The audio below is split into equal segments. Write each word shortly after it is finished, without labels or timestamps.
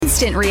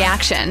instant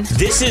reaction.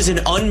 This is an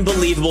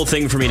unbelievable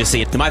thing for me to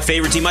see. My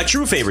favorite team, my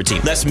true favorite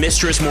team. Less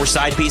mistress, more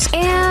side piece.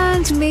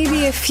 And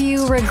maybe a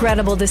few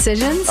regrettable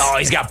decisions. Oh,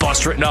 he's got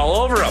bust written all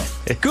over him.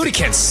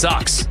 Gutekunst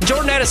sucks.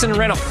 Jordan Addison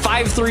ran a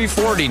 5.3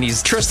 40 and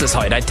he's Trista's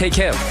height. I'd take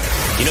him.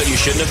 You know what you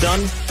shouldn't have done?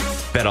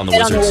 Bet on the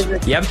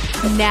Wizards. Yep.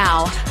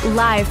 Now,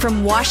 live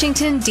from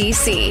Washington,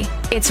 D.C.,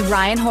 it's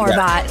Ryan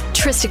Horvath,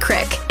 Trista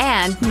Crick,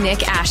 and Nick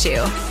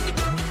Ashew.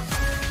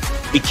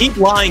 We keep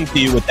lying to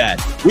you with that.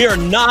 We are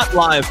not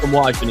live from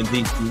Washington,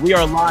 D.C. We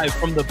are live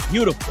from the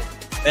beautiful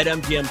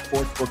BetMGM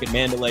Sportsbook at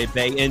Mandalay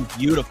Bay in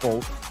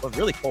beautiful, but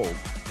really cold,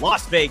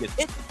 Las Vegas.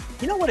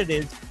 You know what it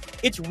is?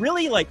 It's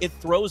really like it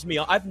throws me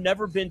off. I've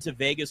never been to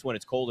Vegas when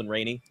it's cold and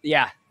rainy.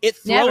 Yeah. It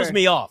throws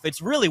me off.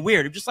 It's really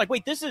weird. I'm just like,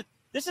 wait, this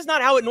is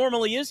not how it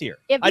normally is here.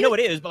 I know it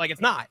is, but like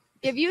it's not.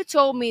 If you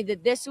told me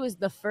that this was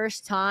the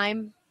first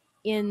time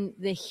in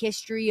the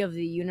history of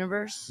the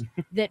universe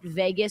that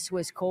Vegas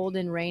was cold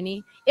and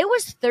rainy, it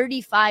was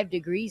 35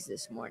 degrees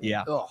this morning.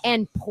 Yeah.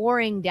 And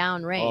pouring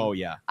down rain. Oh,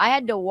 yeah. I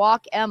had to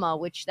walk Emma,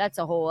 which that's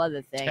a whole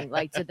other thing,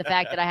 like to the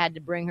fact that I had to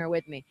bring her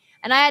with me.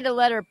 And I had to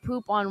let her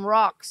poop on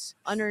rocks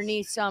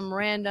underneath some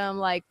random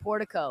like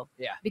portico.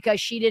 Yeah. Because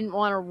she didn't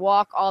want to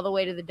walk all the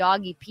way to the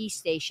doggy pee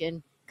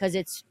station because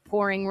it's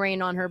pouring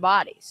rain on her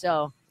body.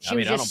 So she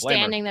was just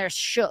standing there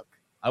shook.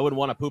 I wouldn't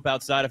want to poop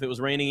outside if it was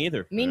raining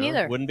either. Me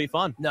neither. Wouldn't be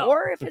fun. No.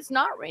 Or if it's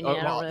not raining,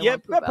 I don't really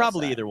want to poop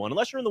probably outside. either one.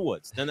 Unless you're in the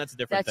woods, then that's a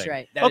different thing.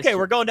 That's right. Okay,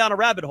 we're going down a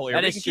rabbit hole here.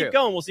 That We is can true. keep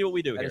going. We'll see what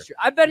we do That here. is true.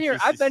 I've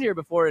been here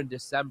before in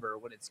December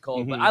when it's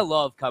cold, but I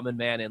love coming,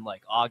 man, in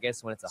like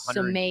August when it's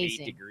 108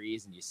 amazing.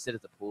 degrees and you sit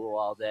at the pool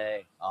all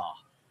day. Oh,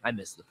 I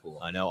miss the pool.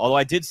 I know. Although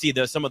I did see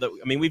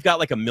we've got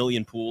like 1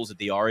 million pools at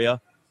the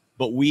Aria,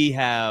 but we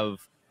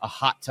have a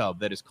hot tub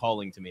that is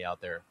calling to me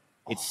out there.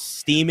 It's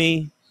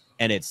steamy.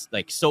 And it's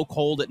like so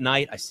cold at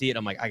night. I see it.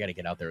 I'm like, I got to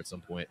get out there at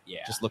some point. Yeah.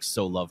 Just looks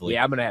so lovely.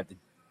 Yeah, I'm gonna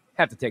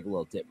have to take a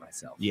little dip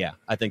myself. Yeah,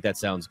 I think that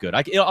sounds good.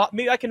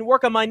 Maybe I can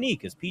work on my knee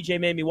because PJ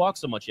made me walk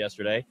so much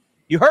yesterday.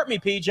 You hurt me,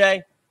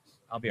 PJ.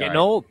 I'll be all right.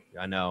 old.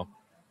 I know.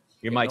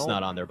 Your Getting mic's old.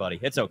 Not on there, buddy.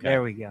 It's okay.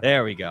 There we go.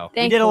 There we go.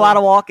 We did a lot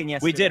of walking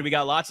yesterday. We did. We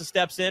got lots of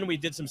steps in. We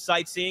did some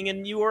sightseeing,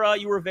 and you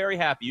were very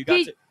happy. You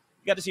got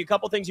to see a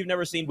couple things you've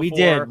never seen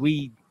before.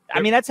 We did. I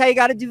mean, that's how you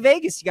got to do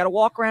Vegas. You got to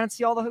walk around and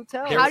see all the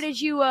hotels. How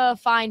did you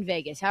find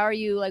Vegas? How are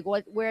you, like,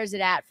 where is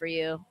it at for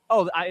you?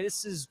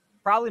 This is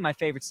probably my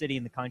favorite city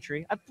in the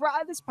country.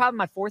 This is probably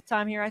my 4th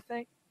time here, I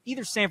think.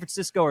 Either San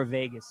Francisco or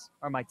Vegas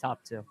are my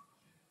top 2.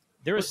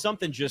 There is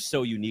something just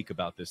so unique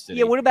about this city.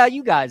 Yeah, what about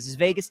you guys? Is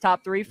Vegas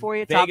top 3 for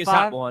you? Vegas top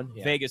 5? top 1.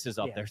 Yeah. Vegas is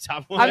up there.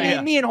 Top 1. I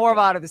mean, me and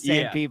Horvath are the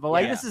same Yeah. people.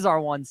 Like, Yeah. this is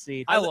our 1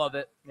 seed. I love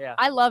it. Yeah.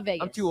 I love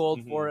Vegas. I'm too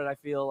old for it, I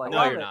feel like.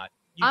 No, you're not.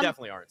 You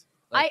definitely aren't.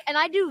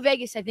 I do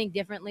Vegas, I think,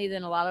 differently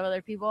than a lot of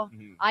other people.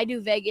 Mhm. I do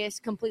Vegas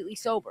completely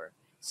sober.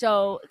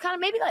 So kind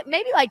of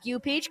maybe like you,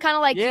 Peach, kind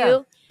of like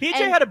you.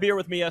 PJ And- had a beer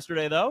with me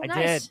yesterday, though. I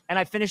Nice. did. And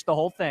I finished the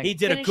whole thing. He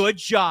did a Finish- good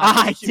job.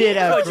 I did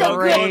a He's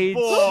great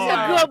boy. He's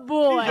a good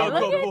boy. He's a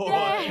Look good at boy.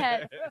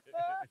 that.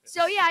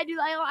 So yeah, I do.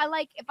 I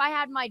like if I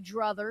had my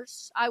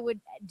druthers, I would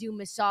do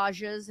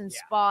massages and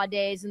spa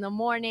days in the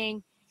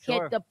morning.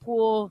 Sure. Hit the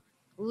pool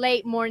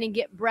late morning,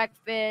 get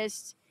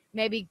breakfast,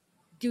 maybe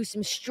do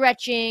some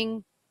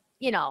stretching.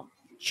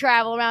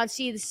 Travel around,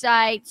 see the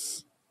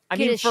sights,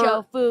 get a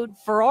show food.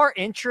 For our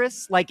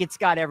interests, like, it's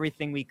got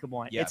everything we could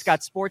want. Yes. It's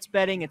got sports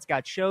betting, it's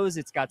got shows,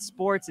 it's got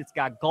sports, it's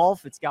got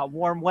golf, it's got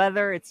warm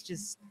weather. It's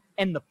just,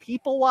 and the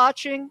people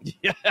watching.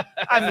 Yeah.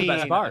 I mean,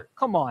 best part.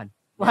 come on.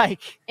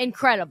 Like,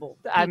 Incredible.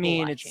 I people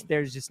mean, watching.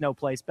 there's just no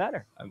place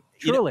better. You know-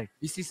 Truly.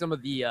 You see some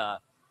of the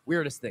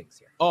weirdest things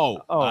here.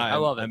 I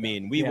love it. I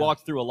mean, we Yeah.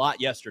 walked through a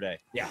lot yesterday.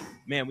 Yeah.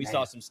 Man, we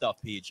saw some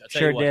stuff, Peach. I tell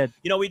Sure you what.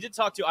 did. We did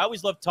talk to, I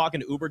always love talking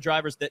to Uber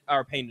drivers that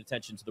are paying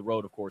attention to the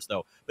road, of course,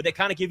 though. But they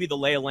kind of give you the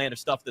lay of land of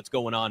stuff that's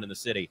going on in the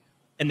city.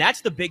 And that's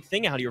the big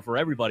thing out here for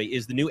everybody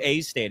is the new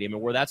A's stadium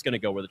and where that's going to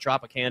go, where the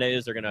Tropicana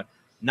is. They're going to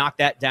knock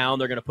that down.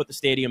 They're going to put the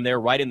stadium there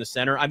right in the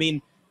center. I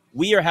mean,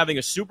 we are having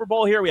a Super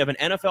Bowl here. We have an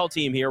NFL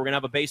team here. We're going to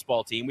have a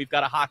baseball team. We've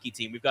got a hockey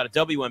team. We've got a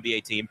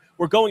WNBA team.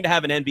 We're going to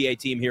have an NBA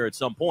team here at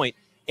some point.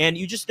 And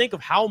you just think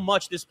of how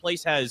much this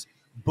place has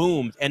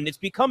boomed. And it's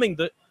becoming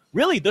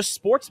the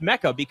sports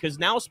mecca because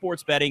now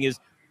sports betting is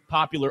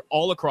popular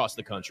all across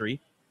the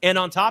country. And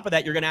on top of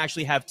that, you're going to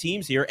actually have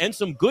teams here and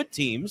some good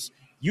teams.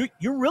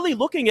 You're really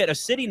looking at a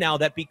city now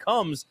that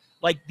becomes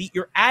like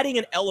you're adding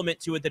an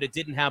element to it that it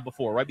didn't have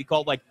before, right?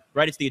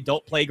 It's the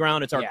adult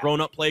playground. It's our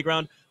grown-up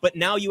playground. But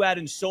now you add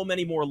in so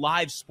many more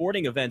live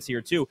sporting events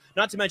here, too.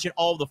 Not to mention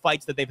all of the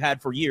fights that they've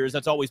had for years.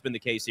 That's always been the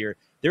case here.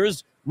 There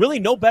is really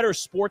no better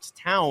sports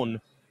town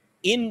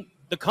in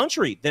the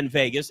country than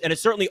Vegas, and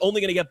it's certainly only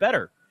going to get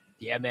better.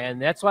 Yeah, man.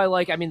 That's why,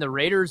 the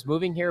Raiders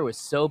moving here was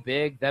so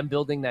big. Them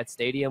building that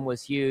stadium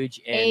was huge.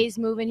 And, A's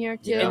moving here,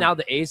 too. And now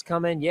the A's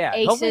come in. Yeah.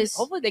 Aces.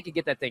 Hopefully they could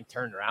get that thing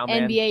turned around,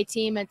 man. NBA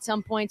team at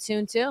some point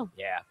soon, too.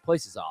 Yeah,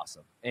 place is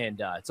awesome. And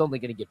it's only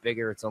going to get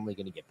bigger. It's only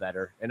going to get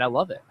better. And I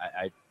love it.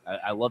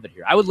 I love it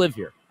here. I would live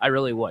here. I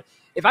really would.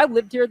 If I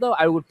lived here, though,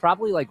 I would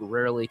probably,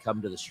 rarely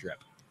come to the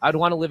Strip. I'd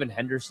want to live in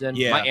Henderson.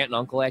 Yeah. My aunt and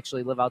uncle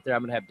actually live out there.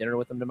 I'm going to have dinner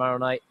with them tomorrow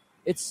night.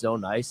 It's so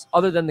nice.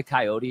 Other than the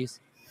coyotes,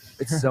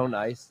 it's so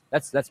nice.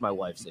 That's my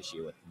wife's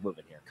issue with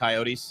moving here.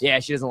 Coyotes? Yeah,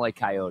 she doesn't like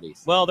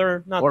coyotes. Well,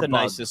 they're not Or the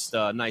bugs.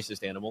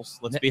 nicest animals.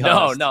 Let's be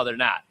honest. No, they're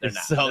not. They're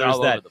not. So They're there's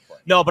all that. over the place.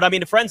 No, but I mean,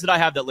 the friends that I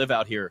have that live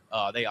out here,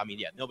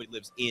 nobody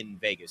lives in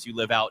Vegas. You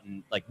live out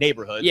in like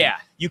neighborhoods. Yeah.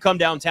 You come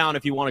downtown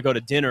if you want to go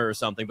to dinner or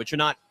something, but you're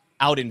not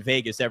out in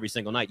Vegas every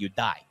single night. You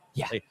die.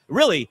 Yeah. Like,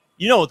 really,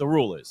 you know what the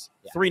rule is.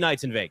 Yeah. 3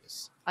 nights in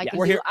Vegas. I Yeah. could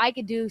We're do, here- I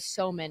could do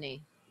so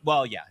many.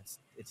 Well, yeah. It's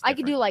I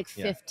could do different. like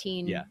Yeah.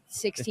 15, Yeah.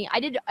 16. I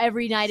did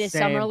every night of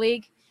Same. summer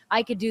league.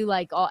 I could do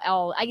like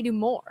I could do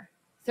more.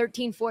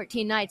 13,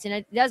 14 nights, and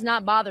it does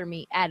not bother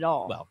me at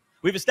all. Well,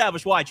 we've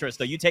established why,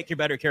 Trista. You take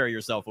better care of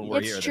yourself when we're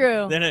It's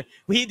here. true. Then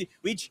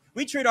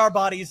we treat our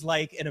bodies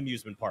like an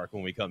amusement park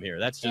when we come here.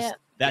 That's just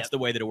that's the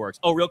way that it works.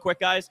 Oh, real quick,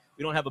 guys,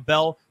 we don't have a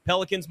bell.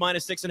 Pelicans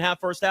 -6.5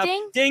 first half.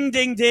 Ding. Ding,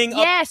 ding, ding.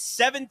 Yes.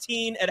 Up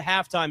 17 at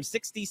halftime,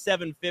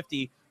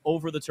 67-50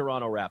 over the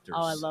Toronto Raptors.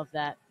 Oh, I love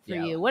that for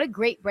Yeah. you. What a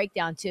great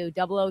breakdown, too.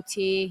 Double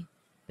OT,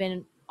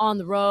 been on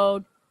the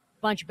road,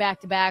 bunch of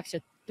back-to-backs, so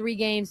 3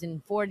 games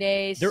in 4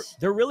 days.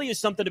 There really is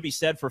something to be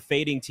said for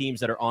fading teams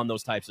that are on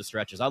those types of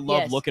stretches. I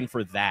love Yes. looking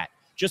for that,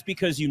 just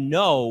because you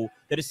know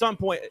that at some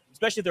point,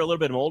 especially if they're a little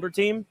bit of an older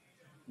team,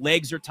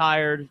 legs are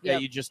tired.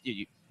 Yep.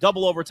 You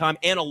double overtime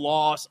and a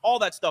loss, all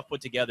that stuff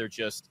put together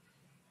just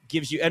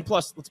gives you. And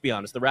plus, let's be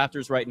honest, the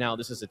Raptors right now,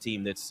 this is a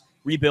team that's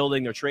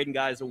rebuilding. They're trading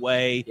guys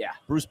away. Yeah.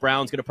 Bruce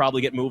Brown's going to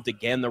probably get moved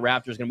again. The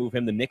Raptors going to move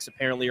him. The Knicks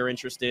apparently are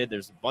interested.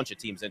 There's a bunch of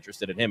teams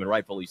interested in him, and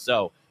rightfully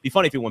so. Be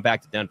funny if he went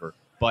back to Denver,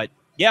 but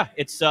yeah,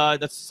 it's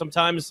that's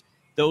sometimes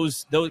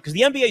those because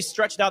the NBA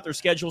stretched out their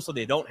schedule so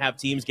they don't have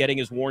teams getting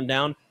as worn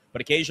down,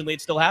 but occasionally it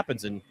still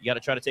happens, and you got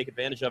to try to take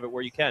advantage of it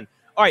where you can.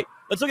 All right,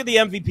 let's look at the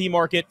MVP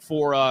market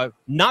for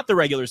not the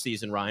regular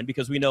season, Ryan,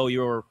 because we know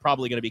you're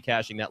probably going to be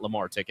cashing that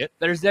Lamar ticket.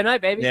 Thursday night,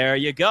 baby. There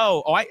you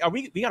go. Oh,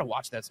 we got to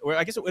watch that. Or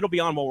I guess it'll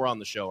be on while we're on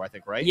the show, I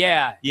think, right?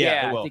 Yeah.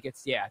 Yeah, it will. I think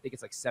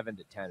it's like 7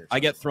 to 10 or something. I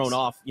get thrown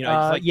off. You know,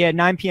 it's like, Yeah,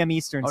 9 p.m.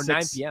 Eastern. Oh,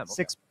 9 6, p.m., okay.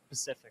 6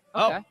 Pacific.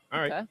 oh, Okay,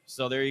 all right. okay.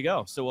 So there you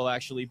go. So we'll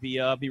actually be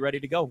ready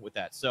to go with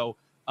that. So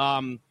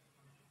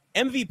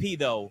MVP,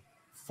 though,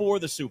 for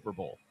the Super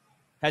Bowl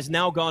has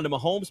now gone to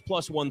Mahomes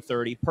plus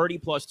 130, Purdy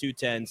plus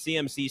 210,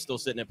 CMC still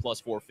sitting at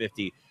plus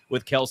 450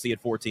 with Kelsey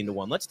at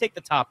 14-1. Let's take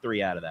the top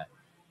 3 out of that.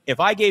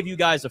 If I gave you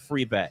guys a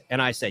free bet and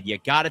I said you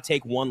got to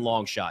take one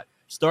long shot,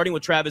 starting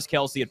with Travis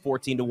Kelsey at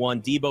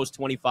 14-1, Debo's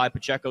 25,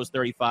 Pacheco's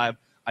 35,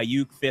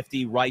 Ayuk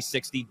 50, Rice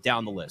 60,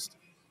 down the list.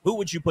 Who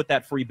would you put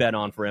that free bet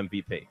on for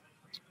MVP?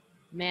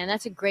 Man,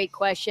 that's a great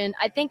question.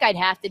 I think I'd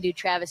have to do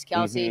Travis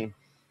Kelsey. Mhm.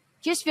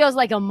 Just feels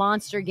like a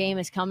monster game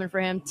is coming for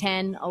him.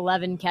 10,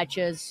 11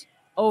 catches,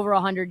 over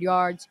 100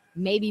 yards,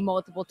 maybe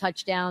multiple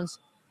touchdowns.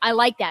 I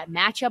like that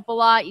matchup a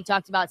lot. You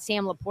talked about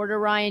Sam Laporta,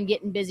 Ryan,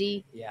 getting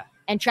busy. Yeah.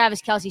 And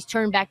Travis Kelsey's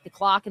turned back the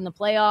clock in the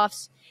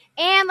playoffs.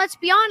 And let's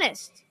be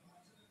honest,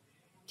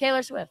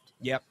 Taylor Swift.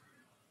 Yep.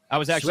 I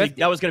was actually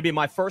Swifty. that was going to be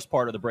my first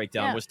part of the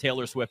breakdown Yeah. was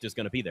Taylor Swift is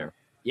going to be there.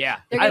 Yeah.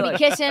 They're going to be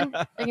kissing.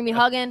 They're going to be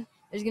hugging.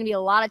 There's going to be a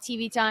lot of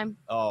TV time.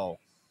 Oh,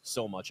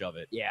 so much of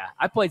it. Yeah,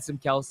 I played some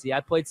Kelsey. I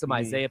played some Mhm.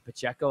 Isaiah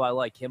Pacheco. I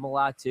like him a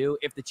lot, too.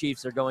 If the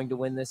Chiefs are going to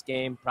win this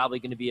game, probably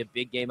going to be a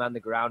big game on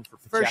the ground for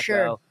Pacheco.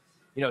 sure.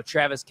 You know,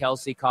 Travis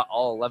Kelsey caught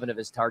all 11 of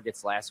his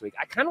targets last week.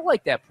 I kind of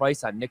like that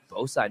price on Nick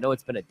Bosa. I know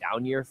it's been a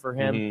down year for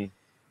him.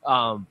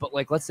 Mhm. But,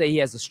 like, let's say he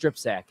has a strip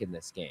sack in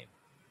this game.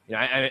 You know,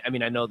 I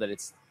mean, I know that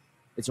it's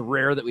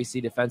rare that we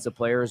see defensive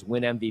players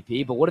win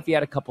MVP, but what if he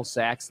had a couple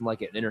sacks and,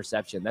 like, an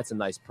interception? That's a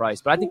nice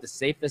price. But I think the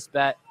safest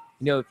bet,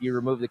 you know, if you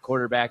remove the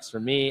quarterbacks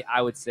for me,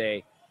 I would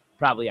say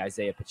probably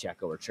Isaiah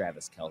Pacheco or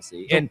Travis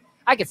Kelsey. And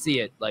I could see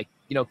it. Like,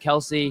 you know,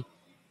 Kelsey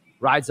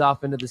rides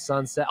off into the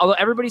sunset. Although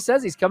everybody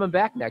says he's coming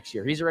back next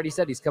year. He's already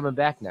said he's coming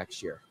back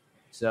next year.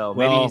 So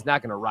maybe Well, he's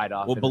not going to ride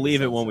off. We'll into the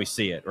believe it when sunset. we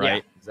see it,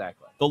 right? Yeah,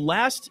 exactly. The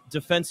last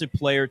defensive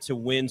player to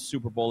win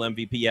Super Bowl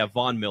MVP,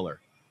 Von Miller.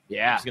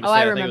 Yeah. was gonna Oh, say, I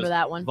think it remember was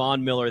that one.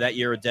 Von Miller that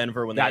year at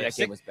Denver when God, they had that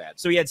game was bad.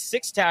 So he had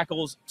 6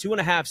 tackles,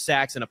 2.5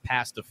 sacks, and a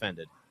pass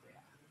defended.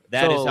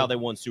 That is So- how they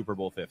won Super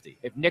Bowl 50.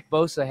 If Nick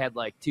Bosa had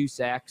like 2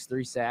 sacks,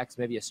 3 sacks,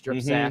 maybe a strip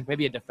Mhm. sack,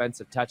 maybe a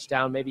defensive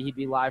touchdown, maybe he'd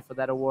be live for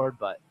that award.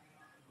 But,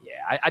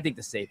 yeah, I think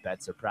the safe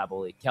bets are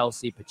probably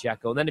Kelsey,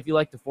 Pacheco. And then if you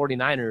like the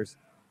 49ers,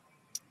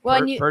 Well,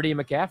 Purdy and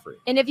McCaffrey.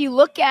 And if you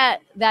look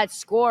at that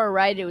score,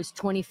 right, it was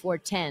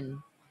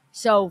 24-10.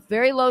 So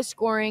very low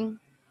scoring,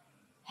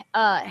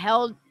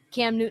 held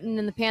Cam Newton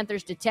and the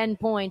Panthers to 10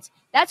 points.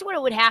 That's what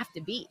it would have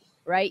to be,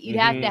 right? You'd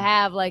have Mhm. to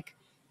have, like,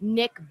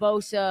 Nick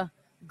Bosa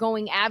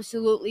going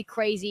absolutely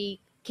crazy,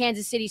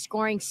 Kansas City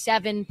scoring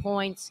 7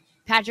 points,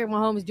 Patrick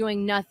Mahomes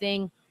doing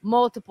nothing,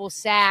 multiple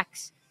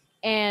sacks,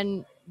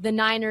 and the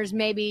Niners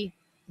maybe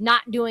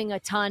not doing a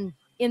ton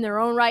in their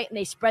own right, and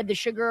they spread the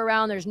sugar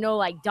around. There's no,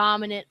 like,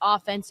 dominant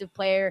offensive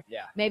player.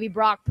 Yeah. Maybe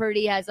Brock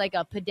Purdy has, like,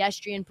 a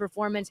pedestrian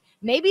performance.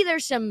 Maybe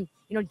there's some,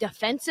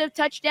 defensive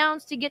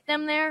touchdowns to get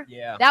them there.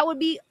 Yeah. That would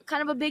be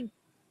kind of a big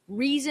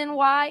reason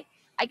why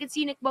I could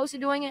see Nick Bosa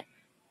doing it.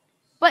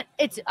 But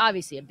it's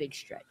obviously a big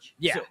stretch.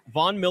 Yeah. So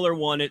Von Miller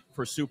won it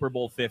for Super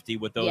Bowl 50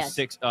 with those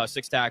Yes.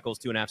 six tackles,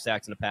 2.5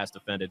 sacks, and a pass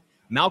defended.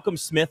 Malcolm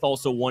Smith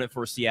also won it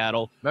for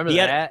Seattle. Remember he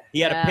that?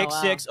 He had Yeah, a pick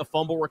wow. six, a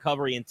fumble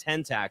recovery, and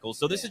 10 tackles.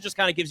 So this is just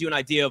kind of gives you an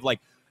idea of, like,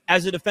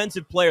 as a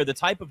defensive player, the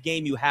type of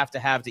game you have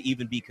to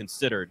even be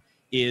considered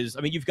is,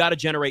 I mean, you've got to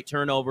generate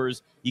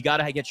turnovers. You got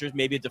to get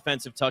maybe a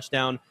defensive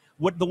touchdown.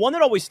 The one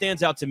that always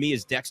stands out to me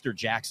is Dexter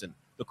Jackson,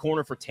 the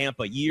corner for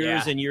Tampa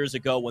years and years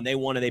ago when they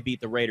won and they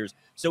beat the Raiders.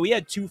 So he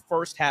had 2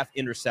 first-half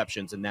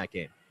interceptions in that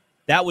game.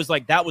 That was the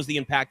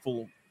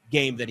impactful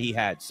game that he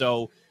had.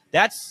 So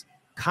that's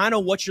kind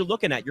of what you're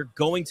looking at. You're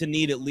going to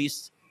need at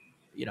least,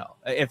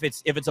 if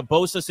it's a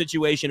Bosa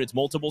situation, it's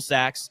multiple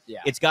sacks. Yeah.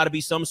 It's got to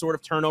be some sort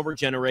of turnover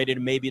generated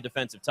and maybe a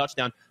defensive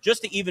touchdown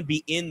just to even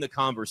be in the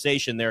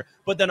conversation there.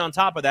 But then on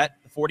top of that,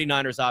 the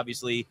 49ers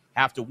obviously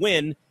have to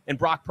win, and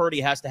Brock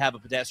Purdy has to have a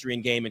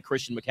pedestrian game, and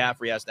Christian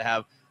McCaffrey has to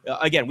have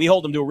again, we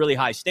hold him to a really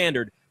high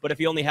standard, but if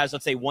he only has,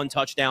 let's say, 1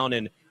 touchdown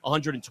and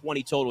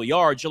 120 total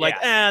yards, you're like,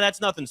 that's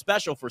nothing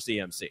special for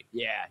CMC.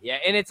 Yeah.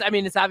 And it's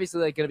obviously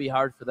going to be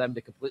hard for them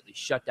to completely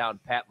shut down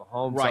Pat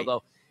Mahomes. Right.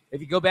 Although, if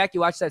you go back, you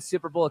watched that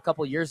Super Bowl a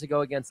couple years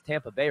ago against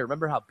Tampa Bay.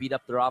 Remember how beat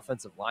up their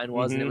offensive line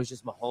was, and it was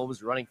just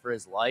Mahomes running for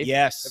his life?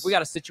 Yes. If we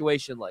got a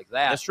situation like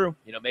that, That's true.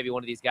 Maybe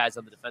one of these guys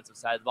on the defensive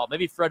side of the ball,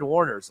 maybe Fred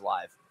Warner's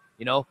live,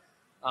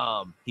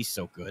 He's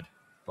so good.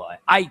 But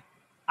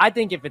I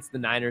think if it's the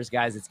Niners,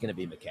 guys, it's going to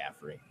be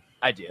McCaffrey.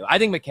 I do. I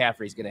think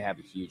McCaffrey's going to have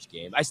a huge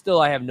game.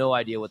 I have no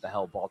idea what the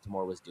hell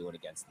Baltimore was doing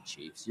against the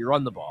Chiefs. You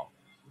run the ball.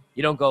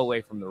 You don't go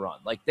away from the run.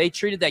 Like, they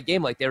treated that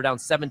game like they were down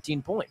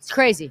 17 points. It's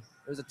crazy.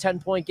 It was a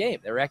 10-point game.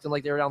 They were acting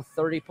like they were down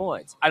 30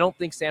 points. I don't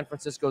think San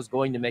Francisco is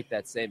going to make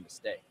that same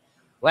mistake.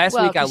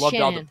 Last week, I loved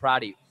all the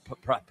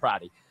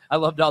I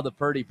loved all the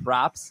Purdy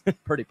props.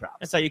 Purdy props.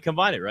 That's how you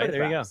combine it, right? Purdy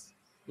there props.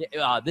 You go.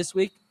 Yeah, this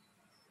week,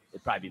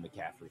 it'd probably be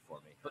McCaffrey for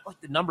me. But,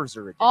 the numbers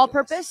are ridiculous. All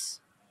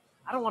purpose?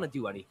 I don't want to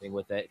do anything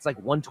with it. It's like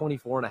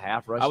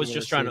 124.5 rushing. I was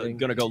just going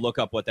to go look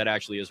up what that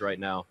actually is right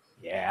now.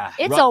 Yeah.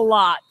 It's a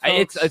lot,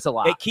 folks. It's a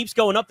lot. It keeps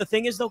going up. The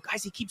thing is, though,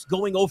 guys, he keeps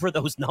going over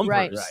those numbers.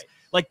 Right.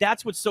 Like,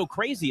 that's what's so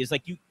crazy is,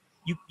 like,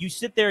 you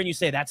sit there and you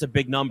say that's a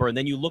big number, and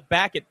then you look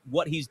back at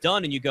what he's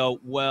done and you go,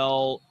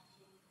 well,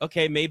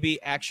 okay, maybe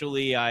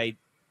actually I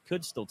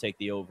could still take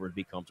the over and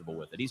be comfortable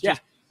with it.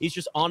 He's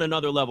just on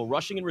another level.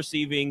 Rushing and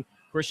receiving,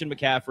 Christian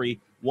McCaffrey,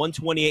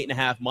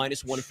 128.5,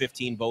 minus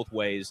 115 both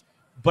ways.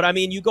 But, I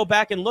mean, you go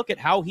back and look at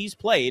how he's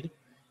played,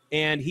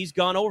 and he's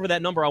gone over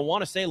that number, I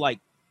want to say, like,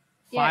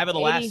 5 of the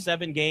last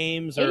 7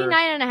 games.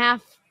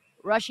 89.5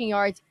 rushing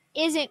yards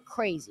isn't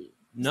crazy.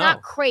 It's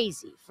not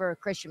crazy for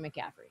Christian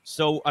McCaffrey.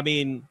 So, I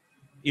mean,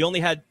 he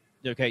only had,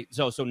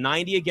 so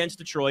 90 against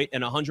Detroit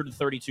and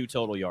 132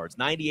 total yards.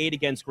 98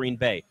 against Green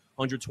Bay,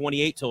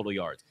 128 total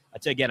yards. I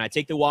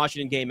take the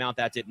Washington game out.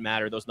 That didn't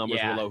matter. Those numbers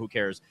were low. Who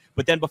cares?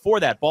 But then before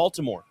that,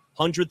 Baltimore,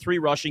 103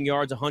 rushing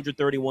yards,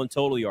 131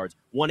 total yards,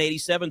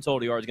 187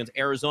 total yards against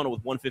Arizona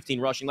with 115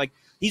 rushing. Like,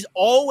 he's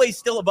always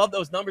still above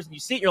those numbers, and you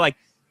see it, you're like,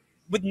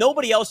 with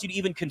nobody else you'd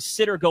even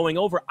consider going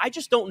over, I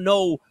just don't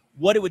know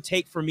what it would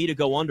take for me to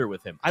go under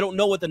with him. I don't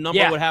know what the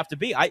number would have to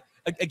be. In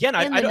the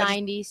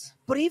 90s.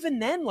 But even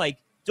then, like,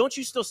 don't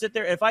you still sit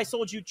there? If I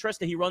sold you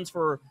Trista, he runs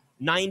for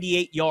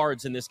 98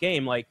 yards in this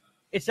game, like,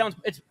 it's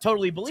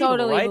totally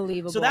believable, right?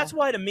 Believable. So that's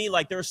why, to me,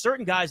 like, there are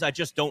certain guys I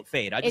just don't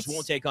fade. I just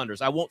won't take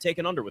unders. I won't take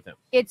an under with him.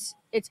 It's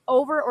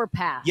over or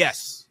pass.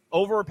 Yes,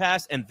 over or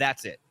pass, and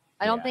that's it.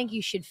 I don't think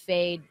you should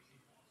fade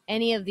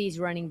any of these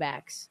running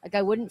backs. Like,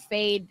 I wouldn't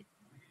fade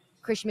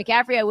Christian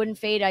McCaffrey. I wouldn't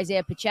fade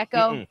Isaiah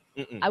Pacheco.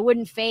 I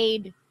wouldn't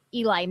fade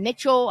Eli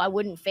Mitchell. I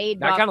wouldn't fade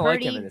Brock Purdy. I kind of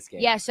like him in this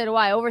game. Yeah, so do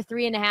I. Over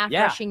 3.5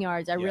 rushing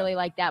yards. I really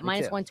like that. Me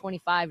Minus too.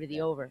 125 to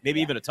the over.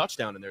 Maybe even a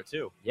touchdown in there,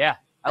 too. Yeah.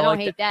 I don't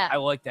hate that. I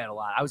like that a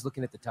lot. I was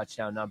looking at the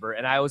touchdown number,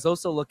 and I was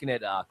also looking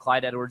at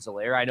Clyde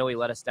Edwards-Helaire. I know he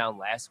let us down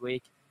last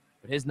week,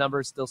 but his number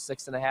is still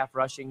 6.5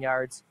 rushing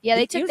yards. Yeah,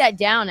 they took that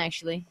down,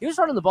 actually. He was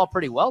running the ball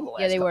pretty well the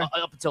last they were.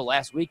 Up until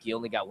last week, he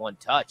only got 1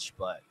 touch,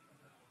 but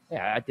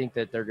yeah, I think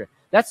that they're good.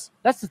 That's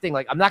the thing.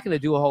 Like, I'm not going to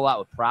do a whole lot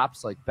with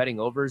props, like betting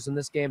overs in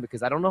this game,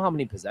 because I don't know how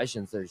many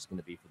possessions there's going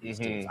to be for these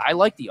teams. I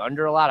like the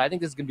under a lot. I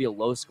think this is going to be a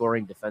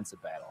low-scoring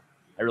defensive battle.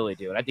 I really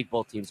do, and I think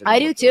both teams are going I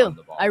to do, too. run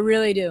the ball. I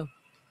really do.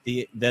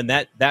 Then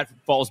that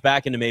falls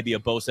back into maybe a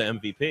Bosa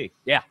MVP.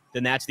 Yeah.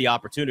 Then that's the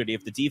opportunity.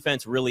 If the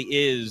defense really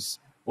is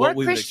Or what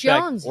we would Chris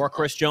expect. Jones. Or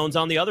Chris Jones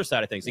on the other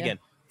side of things. Yeah. Again,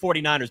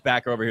 49ers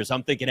back over here, so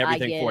I'm thinking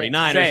everything get it.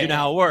 49ers. Same. You know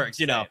how it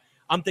works.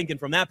 I'm thinking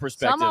from that So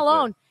perspective. I'm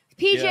alone.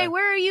 PJ, Yeah.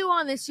 where are you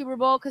on this Super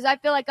Bowl? Because I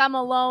feel like I'm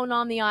alone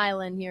on the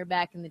island here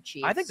back in the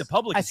Chiefs. I think the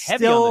public I is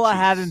heavy on the still Chiefs.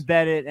 haven't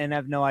bet it and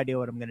have no idea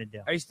what I'm going to do.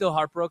 Are you still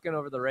heartbroken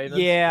over the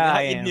Ravens? Yeah, I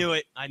I am. knew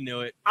it. I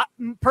knew it.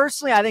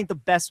 Personally, I think the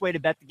best way to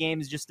bet the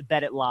game is just to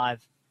bet it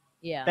live.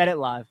 Yeah. Bet it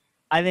live.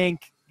 I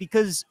think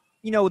because,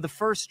 the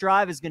first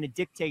drive is going to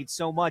dictate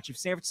so much. If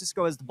San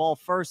Francisco has the ball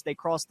first, they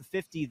cross the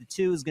 50. The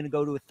 2 is going to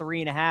go to a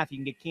 3.5. You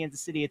can get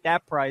Kansas City at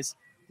that price.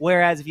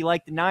 Whereas if you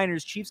like the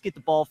Niners, Chiefs get the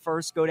ball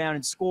first, go down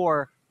and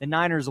score. The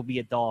Niners will be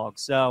a dog.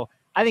 So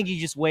I think you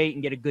just wait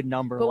and get a good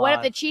number. But what if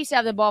live. the Chiefs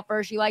have the ball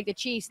first? You like the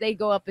Chiefs, they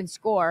go up and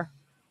score,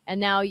 and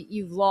now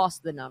you've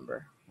lost the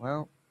number.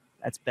 Well,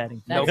 that's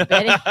betting. That's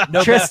betting.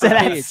 Tristan,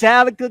 that's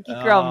how the cookie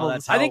crumbles.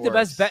 that's how I think it the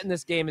best works. bet in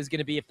this game is going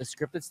to be if the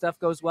scripted stuff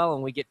goes well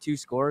and we get 2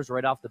 scores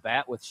right off the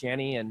bat with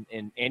Shanny and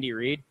Andy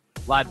Reid.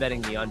 Live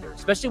betting the under,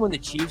 especially when the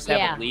Chiefs have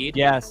Yeah. a lead.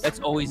 Yes. That's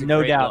always a No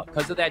great doubt. look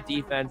because of that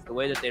defense, the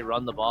way that they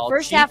run the ball.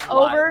 First Chiefs half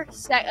live.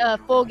 over,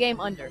 full game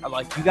under. I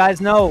like You guys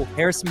know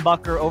Harrison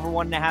Bucker over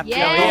 1.5.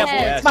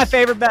 Yes. It's my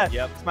favorite bet.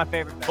 Yep. It's my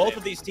favorite bet. Both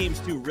of these teams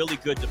do really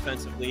good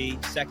defensively.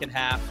 Second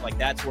half, like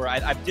that's where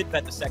I did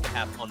bet the second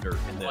half under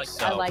in this.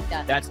 So I like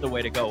that. That's the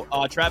way to go.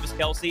 Travis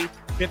Kelce,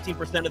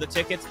 15% of the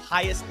tickets,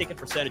 highest ticket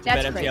percentage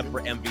That's of BetMGM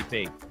for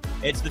MVP.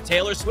 It's the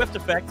Taylor Swift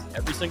effect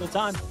every single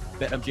time.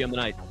 BetMGM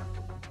tonight.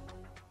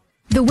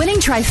 The winning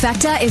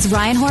trifecta is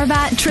Ryan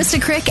Horvat,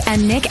 Trista Crick,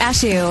 and Nick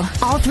Ashew.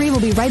 All three will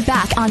be right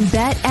back on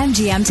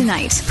BetMGM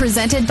tonight.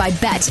 Presented by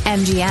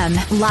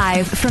BetMGM.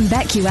 Live from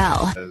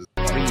BetQL.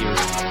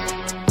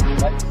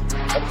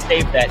 Let's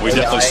save that. We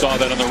definitely saw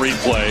that on the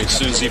replay. As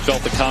soon as he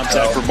felt the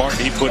contact from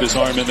Martin, he put his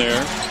arm in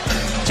there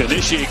to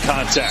initiate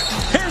contact.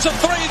 Here's a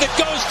 3 that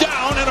goes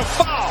down and a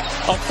foul.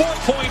 A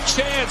 4-point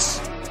chance.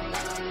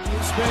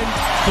 It's been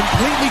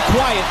completely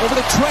quiet over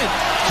to Trent.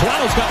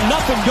 Toronto's got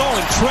nothing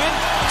going. Trent,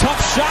 tough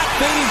shot,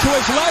 fading to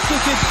his left. It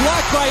gets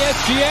blocked by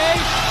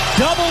SGA.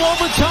 Double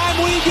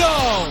overtime we go.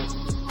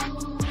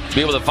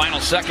 Be with the final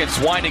seconds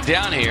winding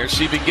down here.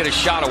 See if he can get a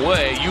shot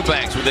away.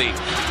 Eubanks with a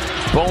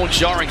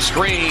bone-jarring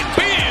screen.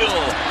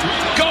 Beal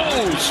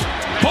goes.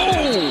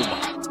 Boom.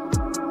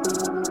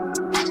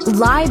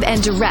 Live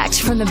and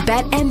direct from the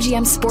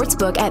BetMGM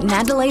Sportsbook at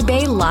Mandalay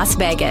Bay, Las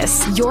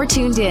Vegas. You're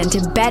tuned in to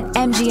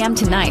BetMGM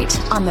tonight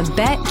on the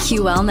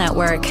BetQL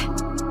Network.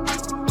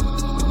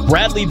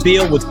 Bradley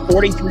Beal with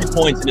 43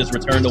 points in his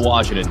return to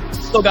Washington.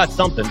 Still got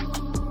something.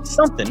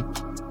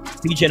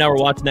 BJ and I were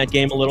watching that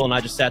game a little, and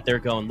I just sat there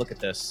going, look at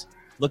this.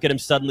 Look at him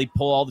suddenly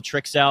pull all the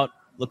tricks out.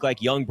 Look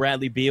like young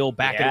Bradley Beal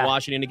back in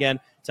Washington again.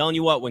 Telling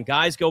you what, when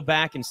guys go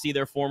back and see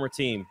their former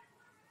team,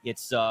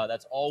 it's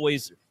that's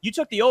always – you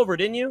took the over,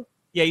 didn't you?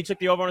 Yeah, you took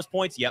the over on his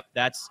points. Yep,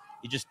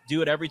 you just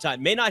do it every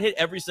time. May not hit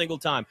every single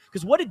time.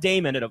 Because what did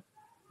Dame ended up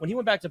 – when he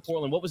went back to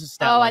Portland, what was his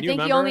stat line? I think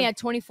he only had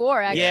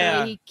 24, actually.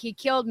 Yeah. He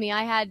killed me.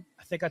 I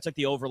think I took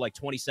the over like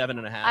 27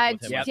 and a half. I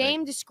had with him,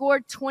 Dame to score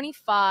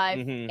 25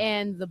 Mhm.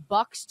 and the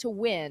Bucks to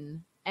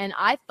win, and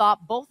I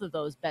thought both of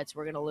those bets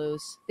were going to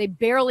lose. They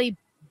barely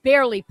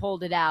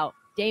pulled it out.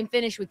 Dame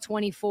finished with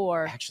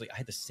 24. Actually, I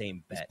had the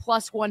same bet.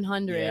 Plus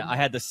 100. Yeah, I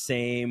had the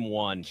same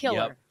one. Killer.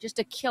 Yep. Just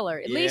a killer.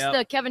 At least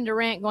the Kevin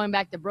Durant going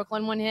back to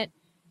Brooklyn one hit.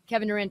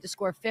 Kevin Durant to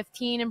score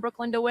 15 in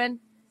Brooklyn to win.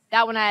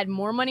 That one I had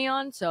more money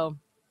on,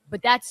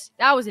 but that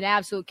was an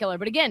absolute killer.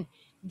 But again,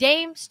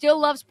 Dame still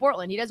loves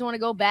Portland. He doesn't want to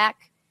go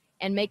back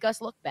and make us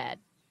look bad.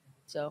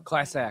 So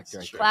class act,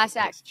 right? Class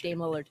act, Dame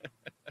Lillard.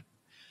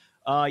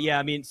 Yeah,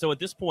 I mean, so at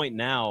this point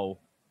now,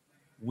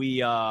 we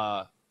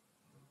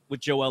with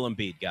Joel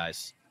Embiid,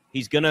 guys,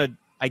 he's gonna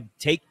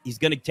take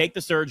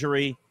the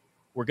surgery.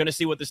 We're gonna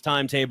see what this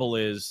timetable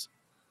is.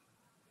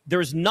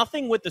 There's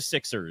nothing with the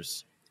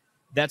Sixers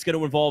that's going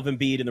to involve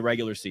Embiid in the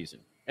regular season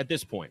at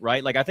this point,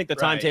 right? Like, I think the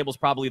timetable is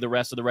probably the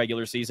rest of the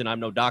regular season. I'm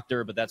no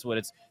doctor, but that's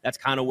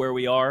kind of where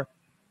we are.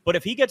 But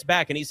if he gets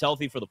back and he's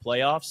healthy for the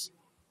playoffs,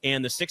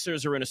 and the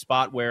Sixers are in a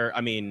spot where,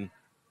 I mean,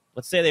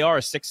 let's say they are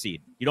a 6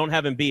 seed. You don't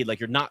have Embiid, like,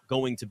 you're not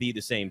going to be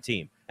the same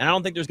team. And I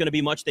don't think there's going to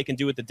be much they can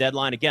do at the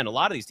deadline. Again, a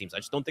lot of these teams, I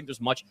just don't think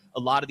there's much a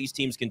lot of these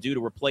teams can do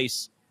to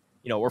replace,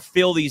 or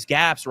fill these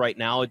gaps right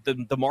now.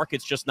 The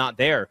market's just not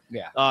there.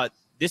 Yeah.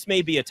 This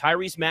may be a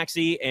Tyrese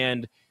Maxey,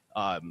 and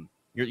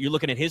you're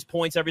looking at his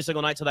points every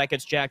single night till that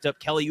gets jacked up.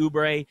 Kelly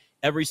Oubre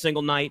every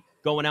single night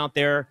going out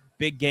there,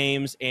 big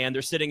games, and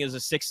they're sitting as a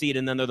 6 seed,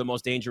 and then they're the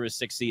most dangerous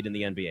 6 seed in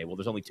the NBA. Well,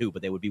 there's only 2,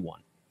 but they would be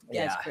 1.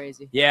 Yeah, that's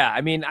crazy. Yeah,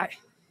 I mean, I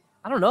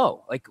don't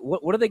know. Like,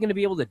 what are they going to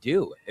be able to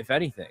do, if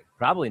anything?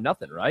 Probably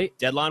nothing, right?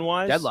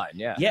 Deadline-wise? Deadline,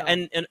 yeah. Yeah,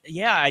 and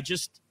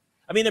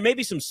I mean, there may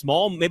be some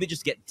small, maybe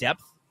just get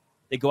depth.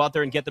 They go out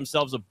there and get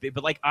themselves a big,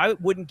 but, like, I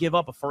wouldn't give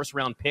up a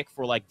first-round pick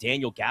for, like,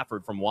 Daniel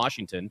Gafford from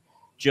Washington.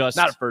 Just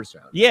not a first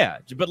round. Yeah,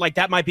 but, like,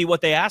 that might be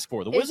what they ask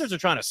for. The Wizards are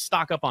trying to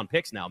stock up on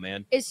picks now,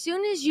 man. As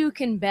soon as you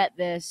can bet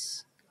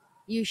this,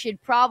 you should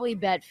probably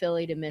bet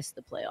Philly to miss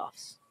the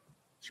playoffs.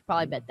 You should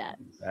probably bet that.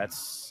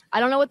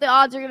 I don't know what the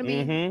odds are going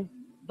to be,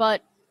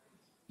 but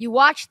you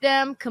watch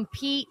them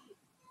compete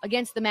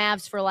against the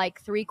Mavs for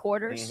like 3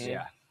 quarters.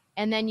 Yeah.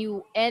 And then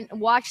you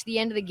watch the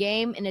end of the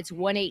game, and it's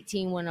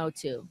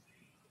 118-102.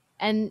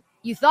 And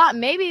you thought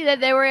maybe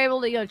that they were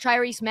able to,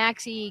 Tyrese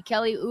Maxey,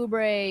 Kelly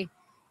Oubre,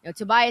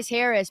 Tobias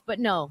Harris, but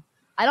no.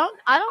 I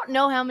don't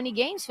know how many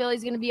games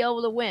Philly's going to be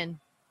able to win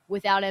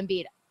without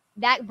Embiid.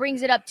 That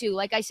brings it up to,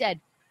 like I said,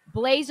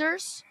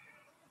 Blazers,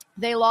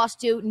 they lost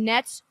to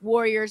Nets,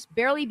 Warriors,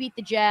 barely beat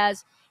the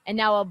Jazz, and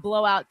now a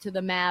blowout to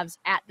the Mavs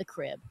at the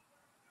crib.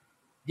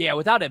 Yeah,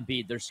 without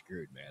Embiid, they're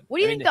screwed, man. What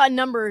do you think the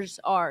numbers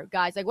are,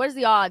 guys? Like, what is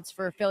the odds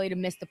for Philly to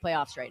miss the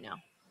playoffs right now?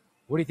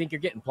 What do you think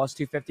you're getting? Plus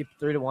 250,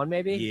 3-1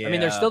 maybe? Yeah. I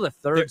mean, they're still the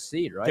third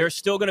seed, right? They're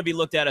still going to be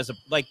looked at as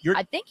I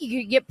think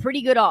you could get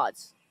pretty good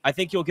odds. I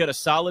think you'll get a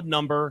solid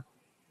number.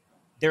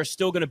 They're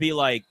still going to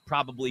be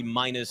probably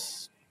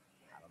minus,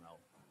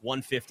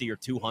 150 or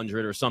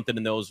 200 or something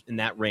in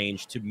that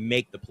range to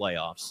make the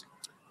playoffs.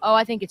 Oh,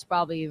 I think it's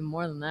probably even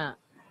more than that.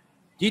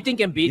 Do you think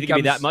Embiid could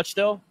be that much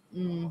though?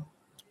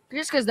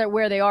 Just because they're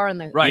where they are in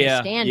the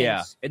standings.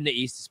 Yeah. And the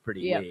East is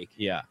pretty weak.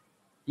 Yeah.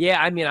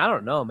 Yeah, I mean, I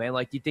don't know, man.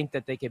 Do you think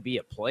that they could be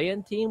a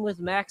play-in team with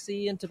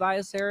Maxey and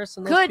Tobias Harris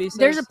and those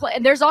pieces?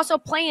 There's also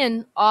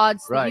play-in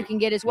odds that you can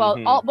get as well.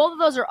 Mm-hmm. Both of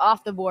those are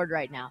off the board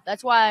right now.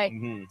 That's why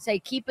I say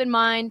keep in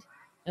mind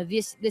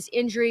this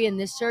injury and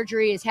this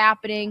surgery is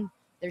happening.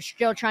 They're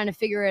still trying to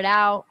figure it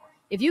out.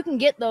 If you can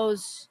get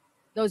those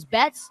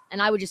bets,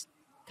 and I would just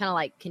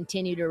kind of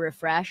continue to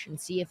refresh and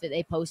see if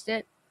they post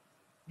it.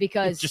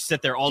 Because just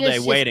sit there all day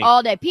waiting.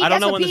 All day. I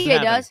don't know when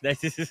PJ does.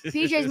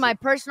 PJ's my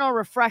personal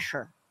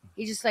refresher.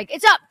 He's just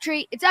it's up,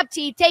 Tree. It's up,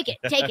 T. Take it.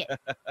 Take it.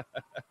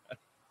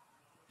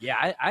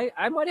 Yeah,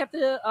 I might have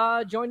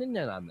to join in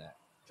on that.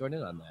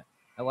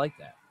 I like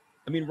that.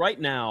 I mean, right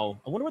now,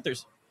 I wonder what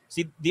there's.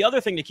 See, the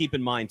other thing to keep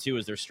in mind, too,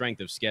 is their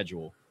strength of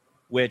schedule,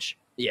 which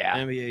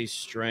NBA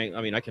strength.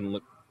 I mean, I can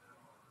look.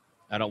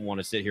 I don't want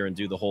to sit here and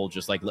do the whole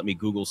just let me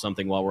Google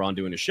something while we're on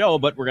doing a show,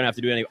 but we're going to have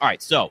to do it anyway. All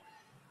right, so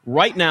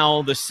right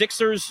now, the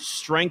Sixers'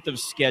 strength of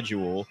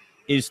schedule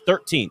is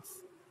 13th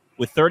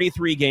with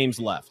 33 games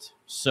left.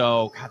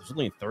 So, God, there's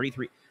only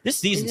 33. This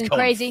season's going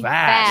crazy.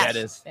 fast. Yeah, it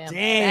is. Damn.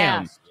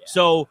 Fast. Yeah.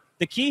 So,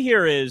 the key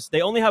here is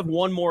they only have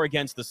one more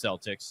against the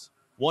Celtics,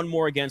 one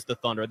more against the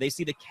Thunder. They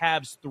see the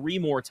Cavs 3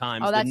 more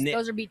times. Oh,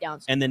 those are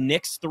beatdowns. And the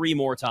Knicks 3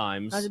 more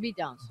times. Those are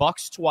beatdowns.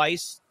 Bucks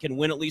twice, can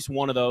win at least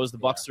one of those. The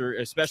Bucks are,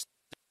 especially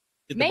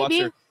the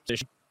Maybe.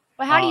 Bucks are.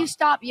 But how do you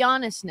stop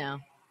Giannis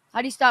now?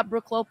 How do you stop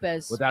Brook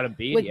Lopez? Without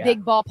Embiid, with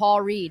big ball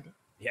Paul Reed.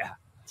 Yeah.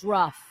 It's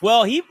rough.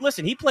 Well, he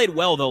played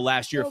well, though,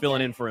 last year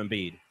filling in for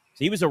Embiid.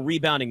 So he was a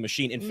rebounding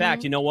machine. In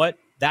fact, you know what?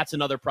 That's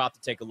another prop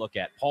to take a look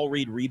at. Paul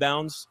Reed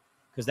rebounds,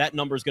 because that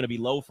number is going to be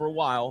low for a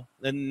while.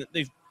 And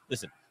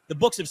the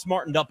books have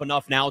smartened up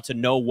enough now to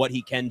know what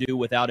he can do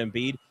without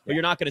Embiid, but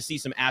you're not going to see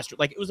some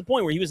it was a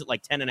point where he was at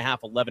 10.5,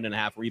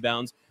 11.5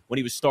 rebounds when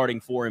he was starting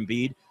for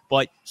Embiid.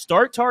 But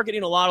start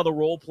targeting a lot of the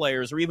role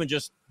players or even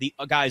just the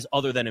guys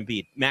other than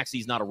Embiid.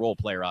 Maxey's not a role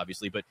player,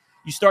 obviously, but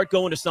you start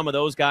going to some of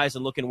those guys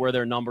and looking where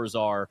their numbers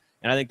are.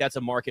 And I think that's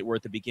a market where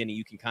at the beginning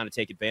you can kind of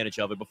take advantage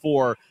of it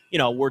before,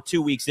 we're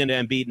 2 weeks into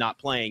Embiid not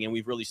playing and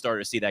we've really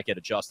started to see that get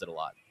adjusted a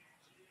lot.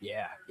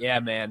 Yeah,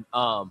 man.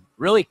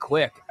 Really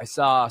quick, I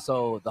saw,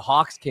 the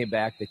Hawks came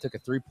back. They took a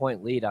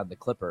 3-point lead on the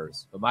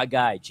Clippers. But my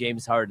guy,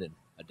 James Harden,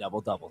 a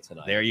double-double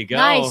tonight. There you go.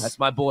 Nice. That's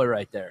my boy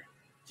right there.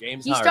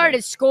 James Harden. He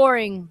started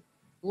scoring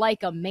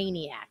like a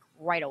maniac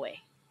right away.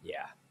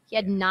 Yeah. He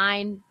had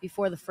 9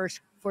 before the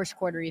first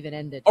quarter even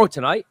ended. Oh,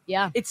 tonight?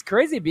 Yeah. It's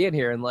crazy being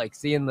here and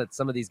seeing that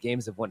some of these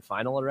games have went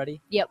final already.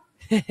 Yep.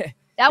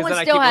 That one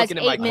still has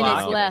 8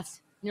 minutes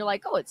left. And you're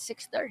like, oh, it's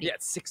 6:30. Yeah,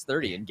 it's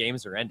 6:30 and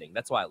games are ending.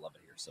 That's why I love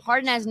it here so much.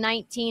 Harden has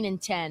 19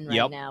 and 10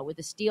 right now with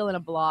a steal and a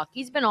block.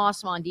 He's been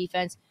awesome on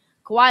defense.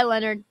 Kawhi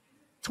Leonard,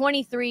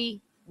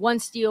 23, 1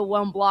 steal,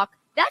 1 block.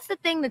 That's the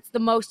thing that's the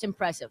most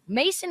impressive.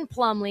 Mason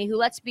Plumlee, who,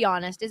 let's be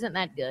honest, isn't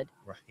that good.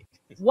 Right.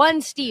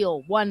 1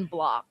 steal, 1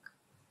 block.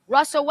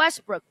 Russell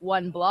Westbrook,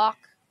 1 block.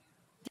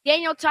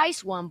 Daniel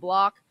Tice, 1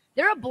 block.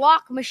 They're a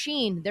block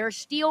machine. They're a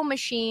steal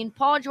machine.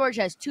 Paul George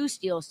has 2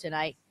 steals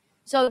tonight.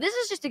 So this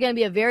is just going to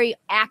be a very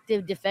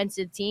active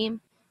defensive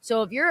team.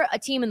 So if you're a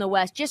team in the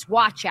West, just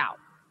watch out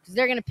because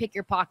they're going to pick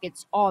your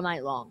pockets all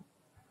night long.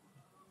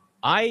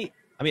 I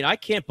mean, I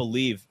can't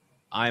believe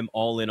I'm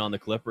all in on the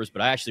Clippers,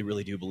 but I actually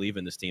really do believe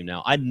in this team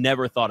now. I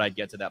never thought I'd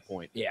get to that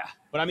point. Yeah.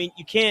 But I mean,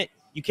 you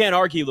can't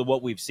argue with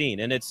what we've seen.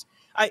 And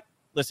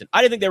listen,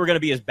 I didn't think they were going to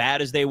be as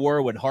bad as they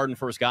were when Harden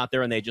first got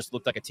there and they just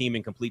looked like a team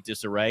in complete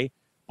disarray.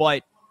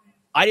 But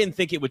I didn't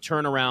think it would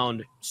turn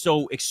around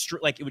so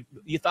extreme.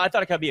 I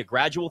thought it could be a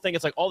gradual thing.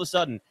 It's all of a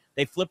sudden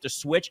they flipped a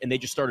switch and they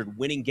just started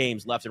winning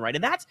games left and right.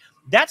 And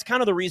that's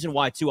kind of the reason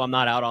why too I'm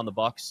not out on the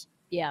Bucks.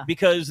 Yeah.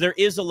 Because there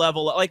is a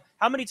level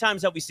how many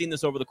times have we seen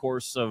this over the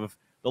course of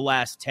the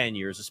last 10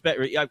 years?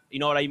 Especially, you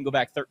know what? I even go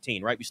back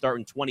 13, right? We start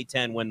in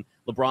 2010 when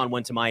LeBron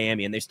went to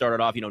Miami and they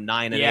started off,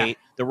 9-8.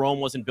 The Rome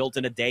wasn't built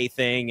in a day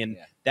thing. And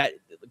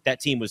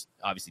that team was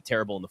obviously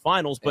terrible in the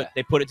finals, but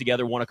they put it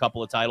together, won a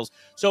couple of titles.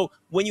 So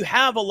when you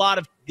have a lot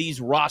of these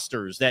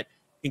rosters that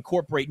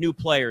incorporate new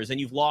players and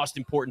you've lost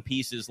important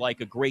pieces like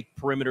a great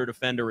perimeter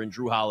defender in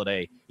Drew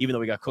Holiday, even though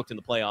we got cooked in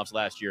the playoffs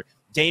last year,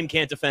 Dame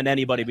can't defend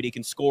anybody, but he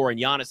can score, and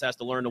Giannis has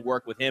to learn to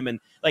work with him. And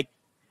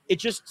it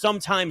just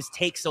sometimes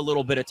takes a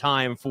little bit of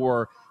time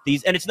for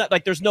these. And it's not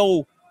there's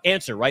no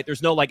answer, right?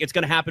 There's no it's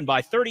going to happen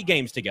by 30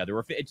 games together.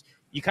 Or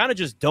you kind of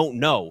just don't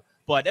know.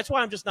 But that's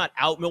why I'm just not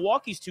out.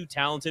 Milwaukee's too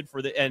talented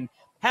and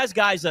has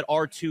guys that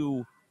are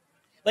too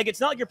it's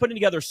not like you're putting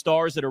together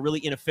stars that are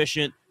really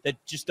inefficient, that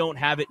just don't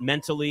have it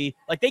mentally.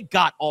 They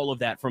got all of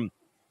that from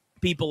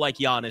people like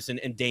Giannis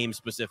and Dame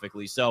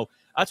specifically. So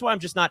that's why I'm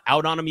just not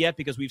out on them yet,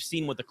 because we've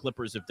seen what the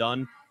Clippers have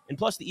done. And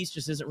plus, the East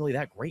just isn't really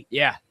that great.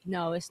 Yeah.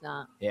 No, it's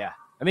not. Yeah.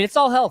 I mean, it's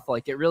all health.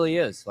 Like, it really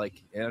is.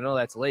 Like, I know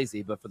that's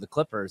lazy, but for the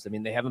Clippers, I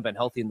mean, they haven't been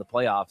healthy in the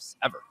playoffs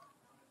ever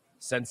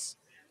since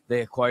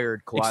they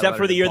acquired Kawhi Except Leonard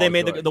for the and year they Paul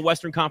made George. the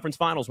Western Conference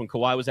Finals when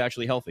Kawhi was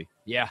actually healthy.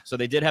 Yeah. So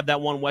they did have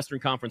that one Western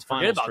Conference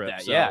Finals Forget about trip.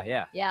 that.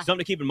 So Yeah. something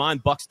to keep in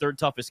mind. Bucks' third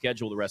toughest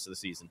schedule the rest of the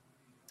season.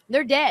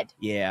 They're dead.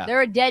 Yeah.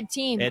 They're a dead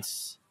team.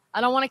 It's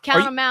I don't want to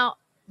count them out,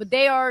 but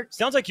they are.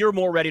 sounds like you're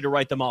more ready to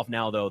write them off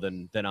now though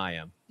than I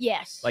am.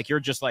 Yes. Like you're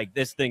just like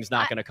this thing's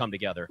not going to come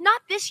together.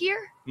 Not this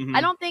year. Mhm.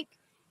 I don't think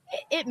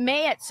it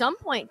may at some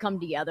point come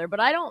together, but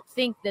I don't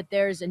think that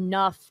there's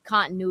enough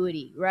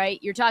continuity, right?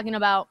 You're talking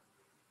about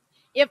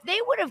if they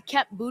would have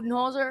kept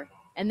Budenholzer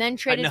and then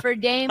traded for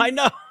Dame, I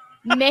know.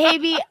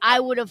 maybe I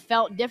would have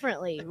felt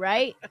differently,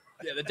 right?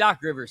 Yeah, the Doc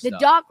Rivers The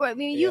stuff. Doc, I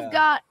mean, you've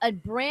got a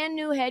brand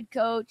new head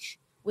coach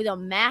with a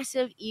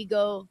massive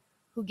ego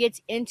who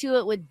gets into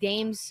it with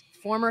Dame's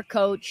former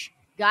coach.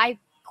 Guy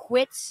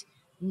quits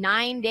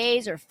 9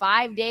 days or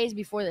 5 days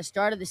before the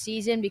start of the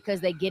season because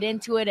they get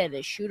into it at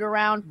a shoot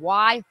around.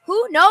 Why?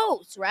 Who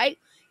knows, right?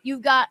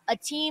 You've got a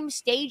team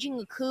staging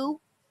a coup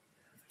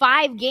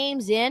 5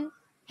 games in.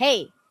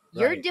 Hey,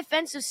 your Right.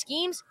 defensive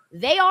schemes,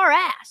 they are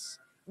ass.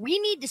 We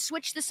need to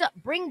switch this up.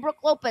 Bring Brook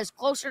Lopez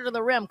closer to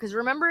the rim because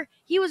remember,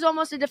 he was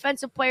almost a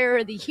defensive player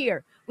of the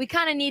year. We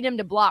kind of need him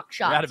to block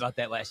shots. Forgot about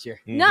that last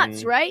year.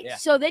 Nuts, right? Yeah.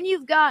 So then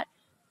you've got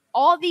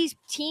all these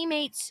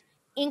teammates,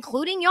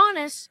 including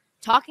Giannis,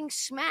 talking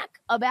smack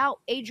about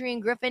Adrian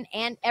Griffin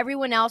and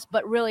everyone else,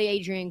 but really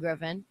Adrian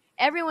Griffin.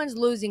 Everyone's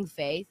losing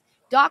faith.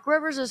 Doc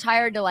Rivers is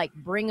hired to like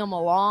bring him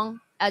along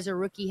as a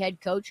rookie head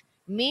coach.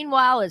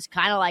 Meanwhile, it's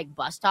kind of like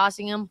bus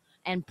tossing him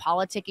and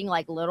politicking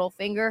like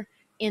Littlefinger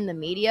in the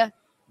media.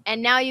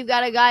 And now you've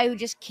got a guy who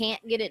just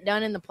can't get it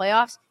done in the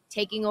playoffs,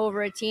 taking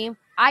over a team.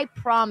 I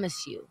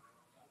promise you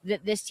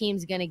that this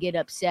team's going to get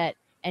upset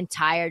and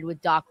tired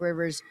with Doc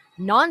Rivers'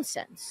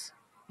 nonsense.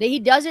 That he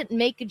doesn't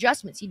make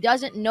adjustments. He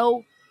doesn't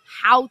know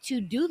how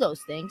to do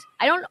those things.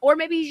 Or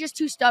maybe he's just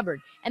too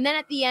stubborn. And then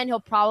at the end, he'll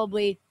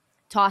probably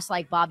toss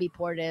like Bobby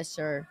Portis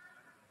or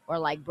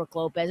like Brook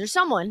Lopez or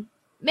someone,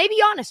 maybe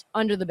Giannis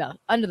under the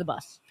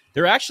bus.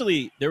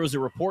 There was a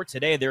report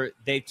today.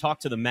 They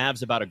talked to the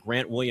Mavs about a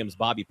Grant Williams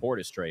Bobby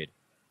Portis trade.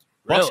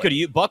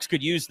 Really? Bucks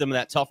could use them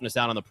that toughness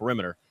out on the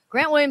perimeter.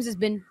 Grant Williams has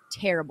been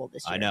terrible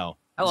this year. I know.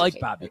 I like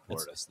Bobby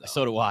Portis, though.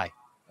 So do I.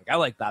 Like, I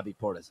like Bobby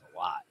Portis a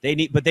lot. They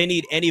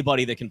need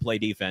anybody that can play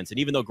defense. And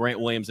even though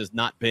Grant Williams has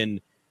not been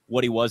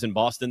what he was in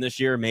Boston this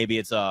year, maybe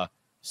it's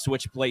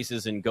switch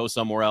places and go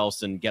somewhere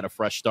else and get a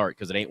fresh start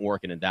because it ain't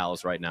working in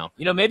Dallas right now.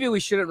 You know, maybe we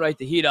shouldn't write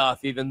the Heat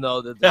off, even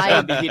though there's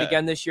going to be Heat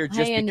again this year,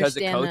 just because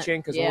of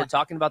coaching. Because when we're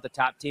talking about the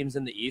top teams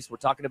in the East, we're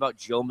talking about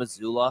Joe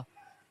Mazzulla,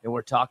 and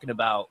we're talking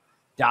about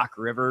Doc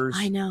Rivers.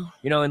 I know.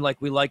 You know, and like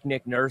we like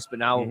Nick Nurse, but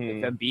now if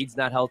Embiid's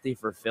not healthy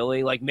for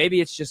Philly, like maybe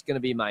it's just going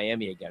to be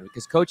Miami again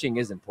because coaching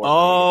is important.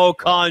 Oh,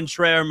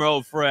 contraire,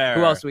 mon frere.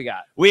 Who else we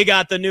got? We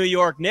got the New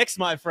York Knicks,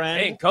 my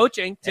friend. Hey,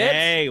 coaching. Tibbs.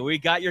 Hey, we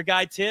got your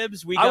guy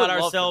Tibbs. We I would got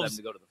love for them ourselves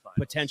to go to the finals.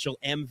 potential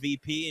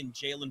MVP in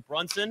Jalen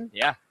Brunson.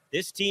 Yeah.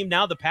 This team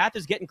now, the path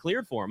is getting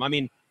cleared for him. I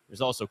mean, there's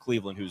also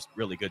Cleveland, who's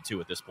really good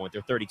too at this point.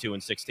 They're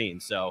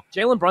 32-16. So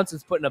Jalen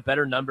Brunson's putting up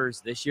better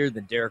numbers this year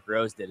than Derrick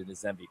Rose did in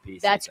his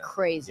MVP That's season.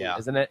 crazy. Yeah.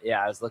 Isn't it?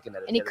 Yeah, I was looking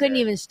at it. And he the other couldn't day.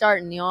 even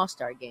start in the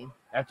All-Star game.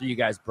 After you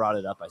guys brought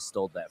it up, I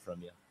stole that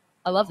from you.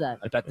 I love that.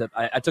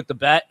 I took the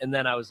bet, and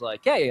then I was like,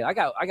 "Hey, I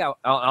got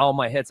all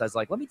my hits." I was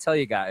like, "Let me tell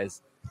you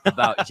guys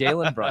about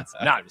Jalen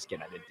Brunson." No, I'm just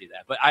kidding. I didn't do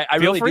that, but I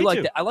really do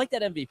like that. I like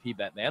that MVP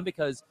bet, man,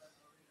 because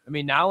I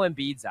mean now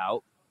Embiid's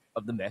out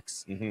of the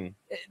mix.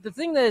 The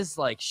thing is,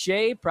 like,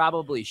 Shea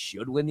probably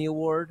should win the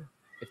award.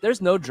 If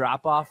there's no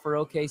drop off for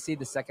OKC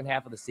the second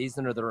half of the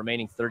season or the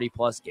remaining 30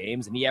 plus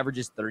games, and he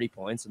averages 30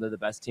 points, and they're the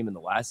best team in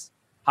the West,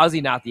 how's he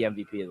not the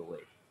MVP of the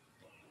league?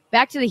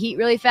 Back to the Heat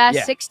really fast.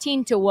 Yeah.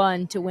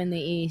 16-1 to win the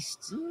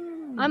East.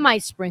 I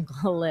might sprinkle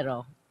a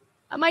little.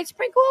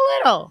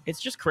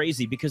 it's just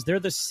crazy because they're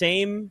the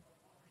same.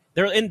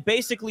 They're in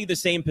basically the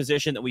same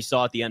position that we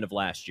saw at the end of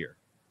last year.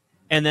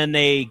 And then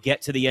they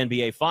get to the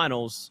NBA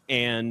Finals,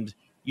 and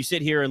you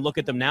sit here and look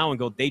at them now and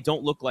go, they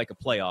don't look like a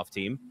playoff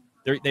team.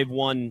 They've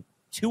won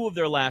 2 of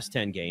their last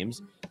 10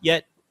 games,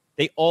 yet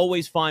they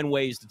always find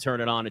ways to turn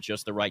it on at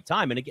just the right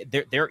time. And again,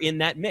 they're in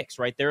that mix,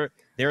 right? They're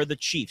the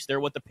Chiefs. They're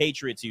what the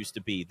Patriots used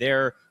to be.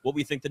 They're what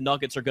we think the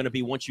Nuggets are going to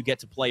be once you get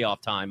to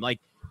playoff time. Like,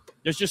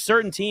 there's just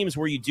certain teams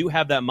where you do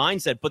have that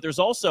mindset, but there's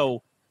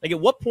also, like, at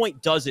what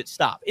point does it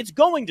stop? It's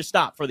going to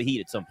stop for the Heat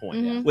at some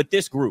point with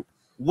this group.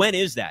 When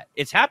is that?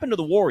 It's happened to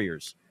the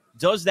Warriors.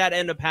 Does that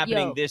end up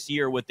happening this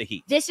year with the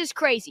Heat? This is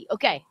crazy.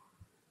 Okay.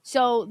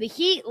 So the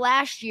Heat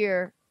last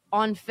year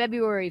on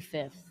February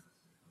 5th,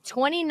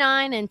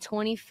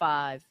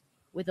 29-25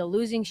 with a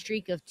losing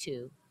streak of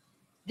 2.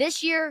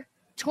 This year,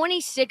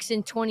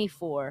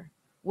 26-24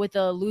 with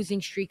a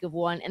losing streak of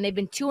 1. And they've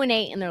been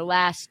 2-8 in their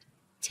last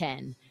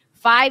 10.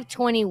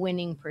 520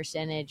 winning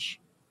percentage.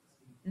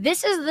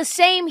 This is the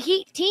same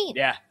Heat team.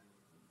 Yeah,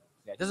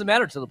 it doesn't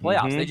matter to the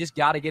playoffs. They just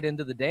got to get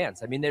into the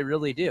dance. I mean, they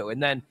really do.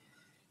 And then,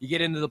 you get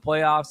into the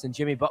playoffs and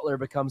Jimmy Butler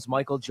becomes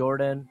Michael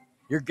Jordan,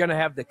 you're going to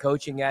have the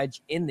coaching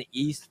edge in the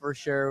East for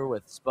sure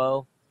with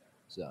Spo.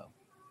 So,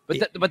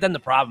 but then the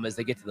problem is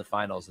they get to the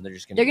finals and they're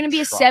just going to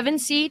be a 7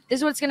 seed. This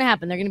is what's going to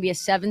happen. They're going to be a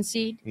 7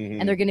 seed,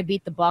 and they're going to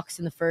beat the Bucks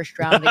in the first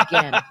round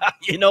again.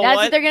 You know That's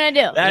what? what they're going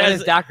to do. That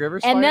is Doc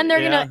Rivers. And then they're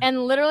going to,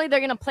 and literally they're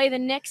going to play the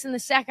Knicks in the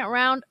second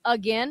round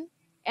again,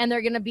 and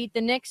they're going to beat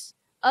the Knicks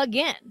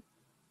again.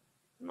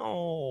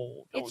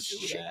 No, it's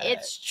do that.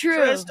 It's true.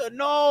 Trista,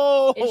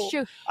 no, it's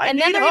true. I and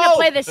then need they're going to hope.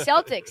 play the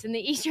Celtics in the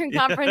Eastern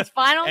Conference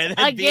Finals And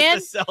then beat the again,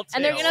 Celtics.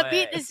 and they're going to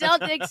beat the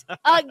Celtics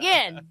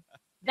again.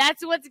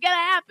 That's what's going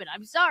to happen.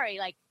 I'm sorry,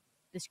 like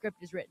the script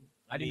is written.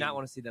 I do not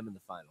want to see them in the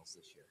finals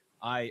this year.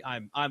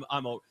 I'm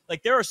over.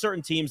 Like there are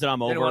certain teams that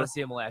I'm over. I don't want to see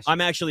them last year.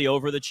 I'm actually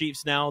over the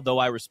Chiefs now, though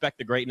I respect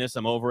the greatness.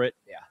 I'm over it.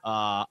 Yeah.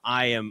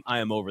 I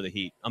am over the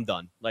Heat. I'm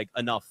done. Like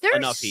enough. They're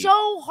enough Heat.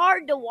 so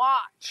hard to watch.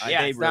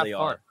 Yeah, they it's really not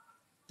fun. are.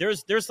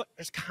 There's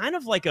kind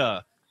of like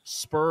a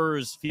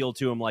Spurs feel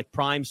to them, like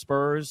prime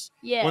Spurs.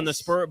 Yes. When the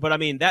Spurs, but I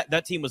mean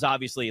that team was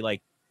obviously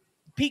like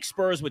peak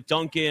Spurs with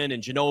Duncan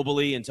and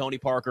Ginobili and Tony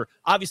Parker.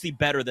 Obviously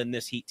better than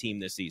this Heat team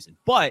this season,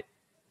 but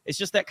it's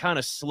just that kind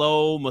of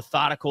slow,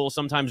 methodical,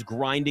 sometimes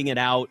grinding it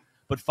out,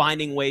 but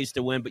finding ways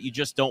to win. But you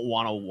just don't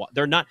want to.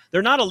 They're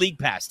not a league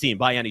pass team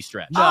by any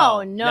stretch.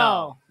 No.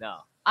 No.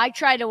 I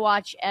try to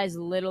watch as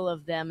little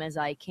of them as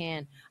I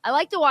can. I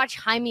like to watch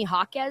Jaime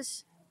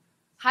Jaquez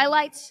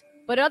highlights,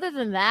 but other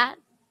than that,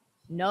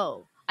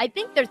 no. I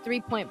think their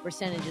 3-point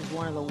percentage is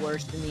one of the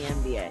worst in the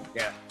NBA.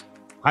 Yeah.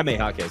 Jaime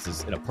Jaquez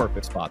is in a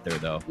perfect spot there,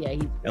 though. Yeah,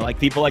 and like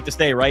people like to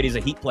say, right? He's a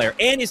Heat player,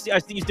 and I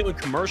think he's doing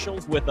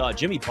commercials with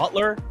Jimmy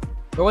Butler.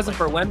 If it wasn't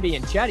for Wemby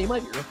and Chet, he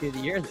might be Rookie of the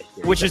Year this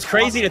year. Which is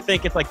crazy to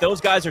think. It's like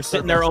those guys are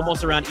sitting there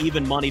almost around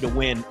even money to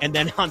win. And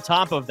then on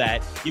top of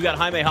that, you got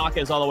Jaime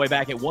Jaquez all the way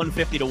back at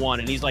 150-1,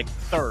 and he's like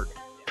third.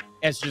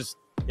 It's just,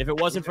 if it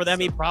wasn't for them,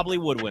 he probably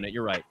would win it.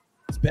 You're right.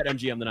 It's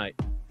BetMGM tonight.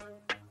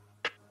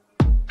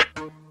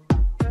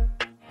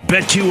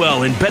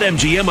 BetQL and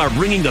BetMGM are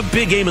bringing the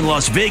big game in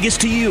Las Vegas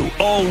to you.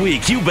 All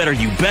week, You Better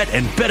You Bet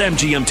and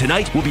BetMGM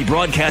Tonight will be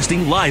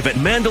broadcasting live at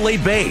Mandalay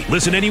Bay.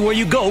 Listen anywhere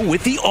you go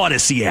with the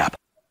Odyssey app.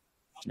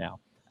 Now,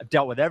 I've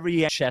dealt with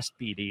every chest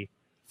beatie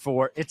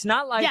for. It's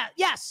not like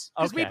yes,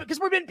 okay. because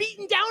we've been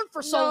beaten down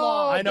for so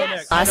long. I know, yes.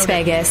 Nick. Las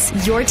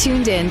Vegas, you're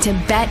tuned in to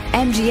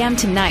BetMGM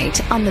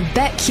Tonight on the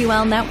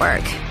BetQL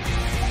Network.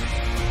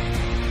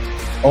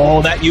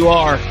 Oh, that you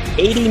are.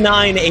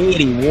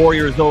 89-80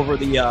 Warriors over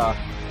the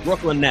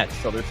Brooklyn Nets.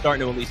 So they're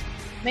starting to at least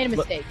Made a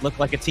mistake. look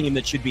like a team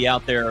that should be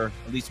out there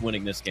at least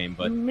winning this game.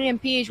 But Me and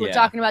Peach were yeah.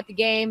 talking about the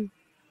game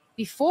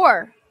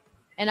before,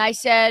 and I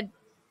said,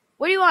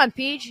 "What do you want,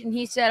 Peach?" And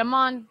he said, "I'm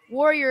on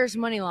Warriors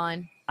money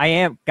line." I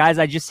am. Guys,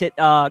 I just hit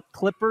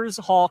Clippers,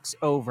 Hawks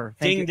over.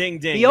 Thank ding, you. ding,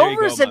 ding. The There you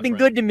overs go, have my been friend.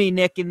 good to me,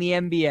 Nick, in the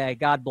NBA.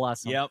 God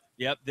bless them.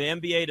 Yep. The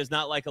NBA does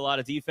not like a lot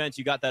of defense.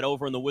 You got that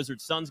over in the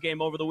Wizards-Suns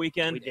game over the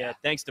weekend. We did.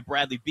 Thanks to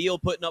Bradley Beal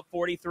putting up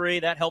 43.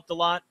 That helped a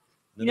lot.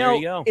 And You there know,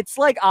 you go. it's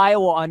like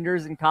Iowa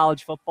unders in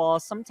college football.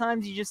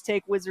 Sometimes you just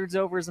take Wizards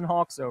overs and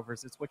Hawks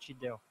overs. It's what you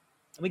do.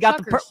 And we got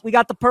Suckers. we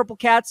got the Purple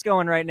Cats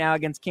going right now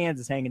against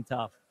Kansas, hanging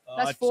tough.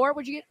 That's 4.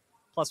 What'd you get?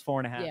 Plus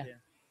 4.5. Yeah.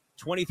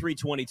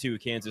 23-22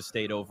 Kansas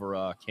State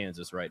over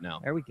Kansas right now.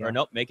 There we go. Or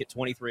nope, make it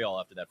 23 all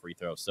after that free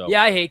throw. So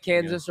Yeah, I hate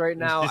Kansas right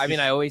now. I mean,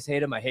 I always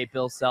hate him. I hate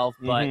Bill Self,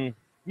 but Mhm.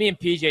 me and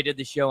PJ did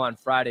the show on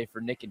Friday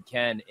for Nick and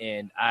Ken,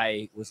 and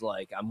I was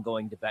like, I'm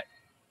going to bet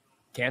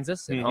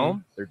Kansas at Mhm.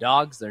 home. They're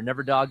dogs. They're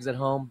never dogs at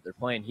home. They're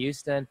playing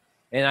Houston,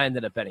 and I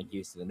ended up betting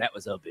Houston, and that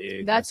was a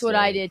big That's what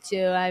mistake. I did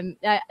too.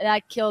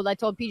 That killed. I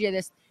told PJ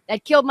this.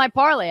 That killed my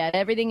parlay. I had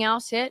everything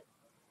else hit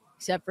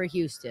except for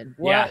Houston.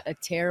 What Yeah. a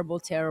terrible,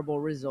 terrible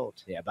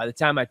result. Yeah, by the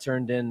time I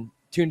tuned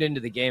into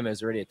the game, it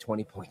was already a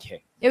 20-point game.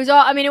 It was all.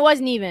 I mean, it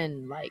wasn't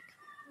even like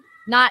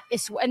not a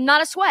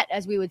sweat,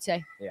 as we would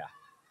say. Yeah.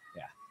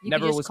 You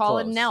Never could just was call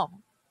it close. an L.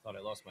 Thought I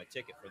lost my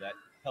ticket for that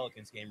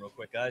Pelicans game real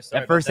quick, guys.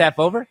 Sorry That about first half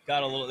over?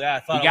 Got a little. Yeah, I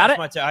thought You got I it?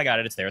 lost I got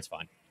it. It's there. It's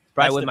fine.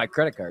 Probably That's with the- my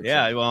credit card.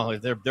 Yeah, so. well,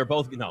 they're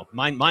both. No,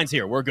 mine's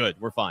here. We're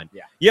good. We're fine.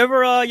 Yeah. You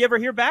ever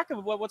hear back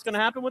of what's going to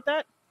happen with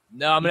that?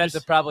 No, I'm You gonna have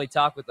just- to probably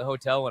talk with the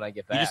hotel when I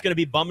get back. You just going to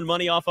be bumming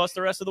money off us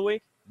the rest of the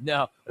week?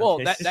 No. Well,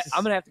 Okay.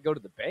 I'm gonna have to go to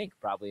the bank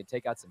probably and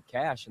take out some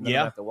cash, and then I'm Yeah.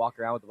 gonna have to walk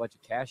around with a bunch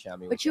of cash on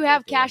me. But which you I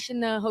have hate doing. cash in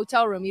the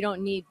hotel room. You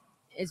don't need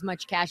as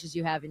much cash as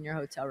you have in your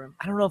hotel room.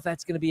 I don't know if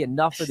that's going to be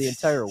enough for the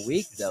entire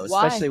week, though,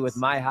 Why? especially with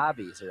my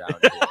hobbies around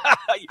here.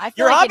 I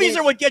feel Your like it hobbies is-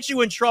 are what get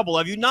you in trouble.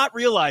 Have you not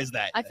realized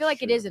that? I feel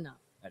like it is enough.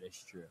 That is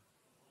true.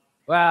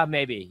 Well,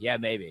 maybe. Yeah,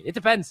 maybe. It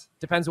depends.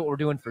 Depends what we're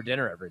doing for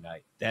dinner every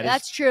night.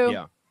 That's true.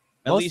 Yeah.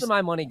 At Most least, of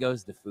my money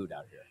goes to food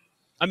out here.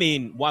 I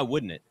mean, why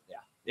wouldn't it? Yeah.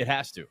 It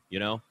has to, you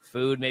know?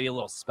 Food, maybe a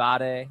little spa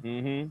day,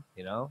 Mm-hmm.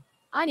 you know?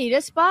 I need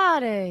a spa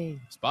day.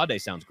 Spa day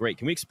sounds great.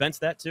 Can we expense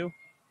that too?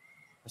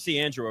 I see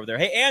Andrew over there.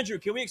 Hey, Andrew,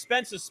 can we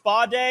expense a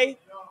spa day?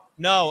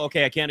 No.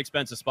 Okay, I can't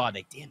expense a spa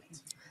day. Damn it. All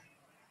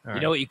You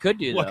right. know what you could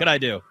do, What though? could I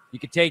do? You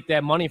could take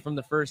that money from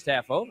the first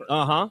half over.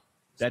 Uh-huh.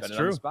 That's spend it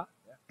on the true. spa.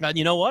 Yeah.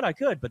 You know what? I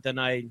could, but then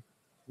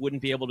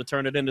wouldn't be able to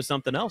turn it into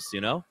something else,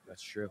 you know?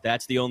 That's true.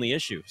 That's the only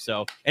issue.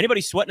 So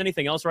anybody sweating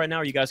anything else right now?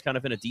 Are you guys kind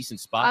of in a decent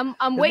spot?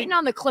 I'm waiting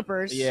on the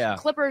Clippers. Yeah.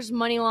 Clippers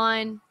money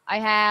line. I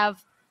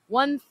have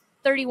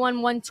 131,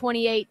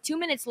 128. 2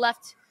 minutes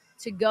left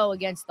to go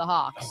against the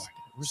Hawks.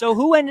 So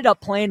who ended up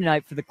playing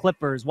tonight for the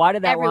Clippers? Why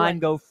did that Everyone. line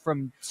go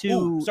from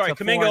 2 to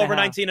Kuminga 4.5? over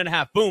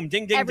 19.5. Boom,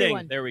 ding, ding,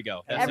 Everyone. ding. There we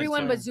go. That's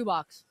Everyone it. but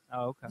Zubac.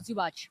 Oh, okay.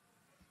 Zubac.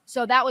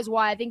 So that was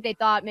why I think they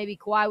thought maybe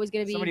Kawhi was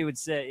going to be. Somebody would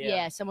sit,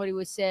 Yeah, somebody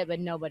would sit, but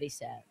nobody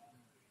sat.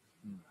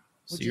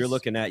 So you're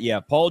looking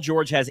at, Paul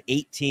George has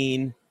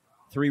 18,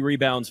 3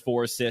 rebounds,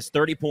 4 assists,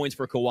 30 points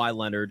for Kawhi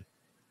Leonard.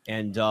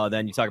 And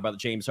then you talk about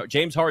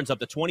James Harden's up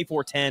to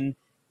 24, 10,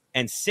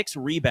 and 6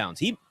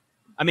 rebounds.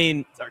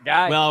 It's our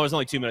guy. Well, there's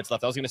only 2 minutes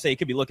left. I was going to say he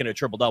could be looking at a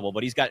triple-double,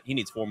 but he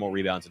needs 4 more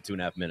rebounds in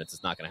 2.5 minutes.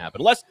 It's not going to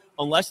happen.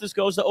 Unless this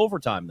goes to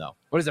overtime, though.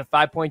 What is it, a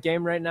 5-point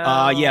game right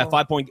now?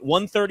 5 point,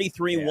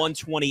 133,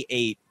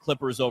 128.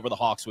 Clippers over the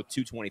Hawks with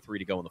 2:23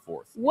 to go in the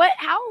fourth.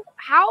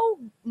 How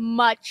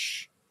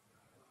much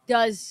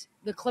do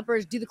the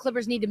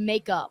Clippers need to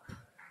make up?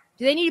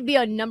 Do they need to be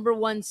a number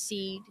 1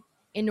 seed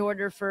in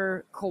order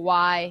for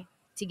Kawhi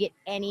to get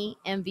any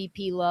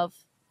MVP love?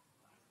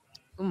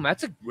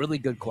 That's a really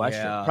good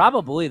question. Yeah.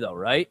 Probably, though,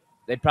 right?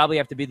 They'd probably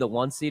have to be the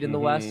 1 seed in the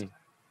West.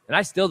 And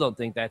I still don't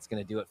think that's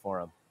going to do it for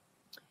them.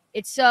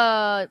 It's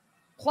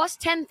plus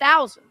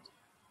 10,000.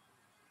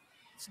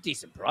 It's a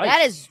decent price.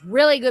 That is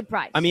really good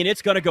price. I mean,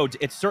 it's going to go.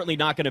 It's certainly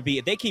not going to be.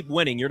 If they keep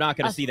winning, you're not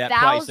going to see that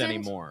price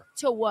anymore.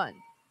 1,000 to 1.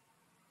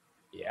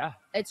 Yeah.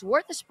 It's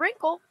worth a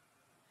sprinkle.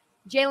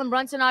 Jalen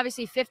Brunson,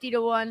 obviously 50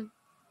 to 1.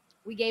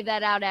 We gave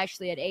that out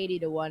actually at 80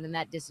 to 1, and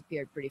that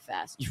disappeared pretty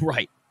fast.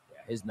 Right.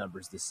 His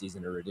numbers this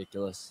season are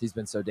ridiculous. He's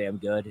been so damn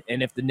good.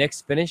 And if the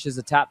Knicks finish as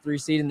a top 3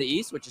 seed in the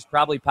East, which is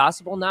probably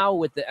possible now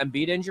with the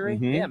Embiid injury,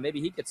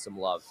 maybe he gets some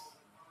love.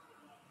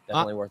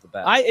 Definitely worth a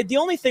bet. The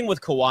only thing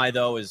with Kawhi,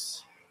 though,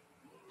 is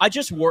I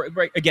just worry.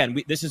 Right,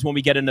 again, this is when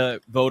we get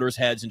into voters'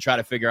 heads and try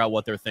to figure out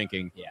what they're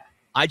thinking. Yeah.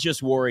 I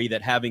just worry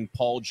that having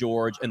Paul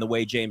George and the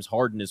way James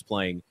Harden is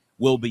playing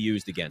will be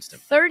used against him.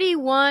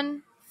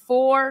 31,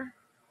 4,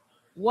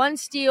 1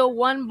 steal,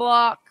 1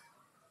 block.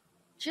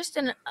 Just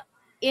an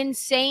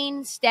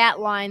insane stat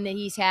line that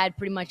he's had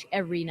pretty much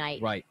every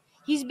night. Right.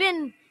 The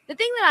thing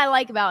that I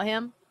like about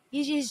him,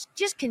 he's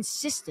just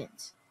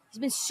consistent. He's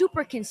been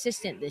super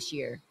consistent this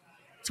year.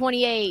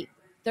 28,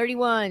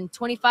 31,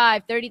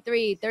 25,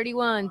 33,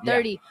 31,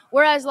 30. Yeah.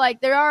 Whereas,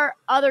 there are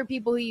other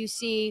people who you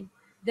see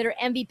that are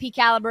MVP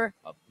caliber.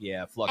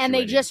 Fluctuating. And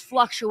they just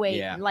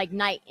fluctuate like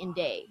night and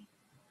day.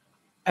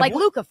 Like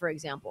Luka, for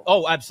example.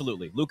 Oh,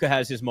 absolutely. Luka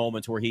has his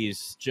moments where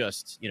he's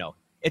just,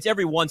 it's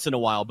every once in a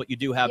while, but you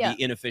do have the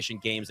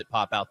inefficient games that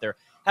pop out there.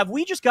 Have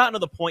we just gotten to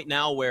the point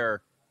now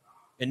where,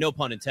 and no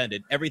pun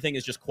intended, everything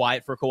is just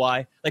quiet for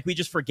Kawhi? Like we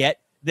just forget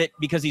that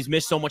because he's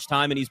missed so much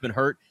time and he's been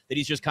hurt, that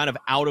he's just kind of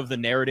out of the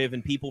narrative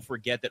and people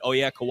forget that, oh,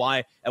 yeah,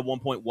 Kawhi at one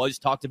point was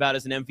talked about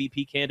as an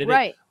MVP candidate.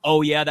 Right.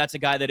 Oh, yeah, that's a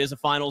guy that is a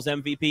finals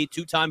MVP,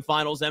 2-time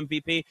finals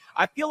MVP.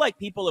 I feel like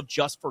people have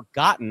just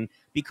forgotten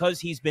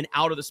because he's been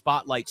out of the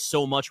spotlight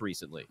so much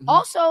recently.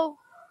 Also,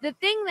 the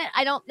thing that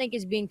I don't think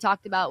is being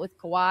talked about with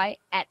Kawhi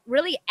at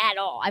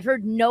all, I've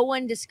heard no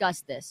one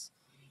discuss this,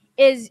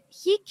 is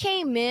he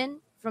came in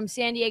from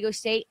San Diego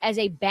State as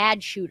a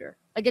bad shooter,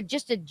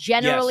 just a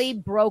generally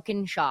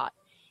broken shot.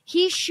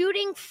 He's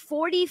shooting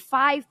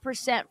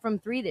 45% from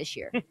 3 this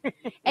year,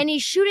 and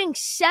he's shooting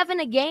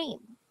 7 a game,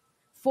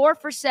 4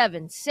 for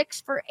 7,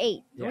 6 for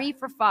 8, 3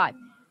 for 5.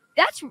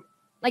 That's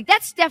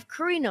Steph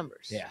Curry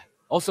numbers. Yeah.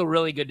 Also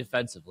really good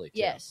defensively, too.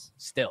 Yes.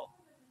 Still.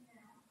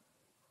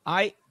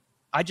 I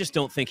just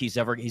don't think he's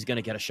going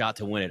to get a shot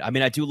to win it. I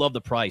mean, I do love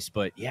the price,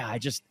 but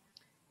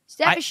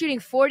Steph is shooting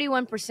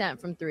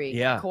 41% from 3.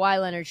 Yeah. Kawhi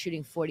Leonard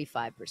shooting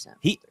 45%.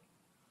 If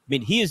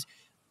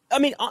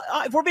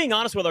we're being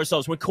honest with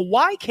ourselves, when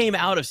Kawhi came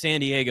out of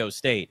San Diego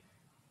State,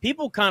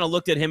 people kind of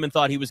looked at him and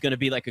thought he was going to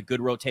be like a good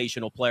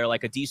rotational player,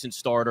 like a decent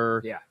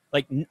starter. Yeah.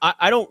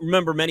 I don't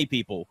remember many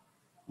people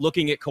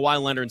looking at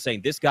Kawhi Leonard and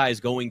saying, this guy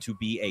is going to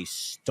be a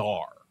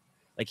star.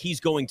 Like he's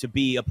going to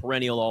be a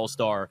perennial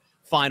all-star,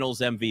 finals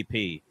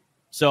MVP.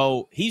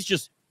 So he's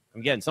just,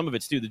 again, some of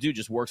it's too, the dude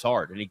just works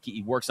hard and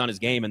he works on his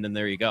game, and then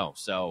there you go.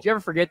 So do you ever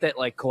forget that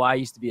Kawhi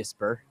used to be a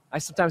Spur? I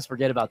sometimes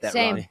forget about that.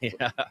 Same. Run.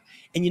 Yeah.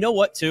 And you know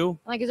what, too?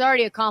 He's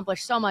already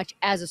accomplished so much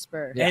as a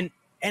Spur. Yeah.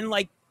 And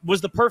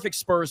was the perfect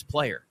Spurs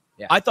player.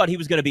 Yeah. I thought he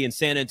was going to be in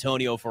San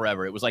Antonio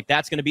forever. It was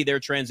that's going to be their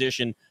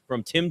transition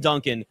from Tim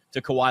Duncan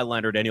to Kawhi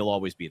Leonard, and he'll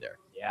always be there.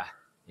 Yeah.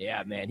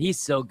 Yeah, man. He's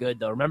so good,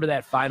 though. Remember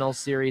that final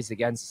series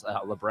against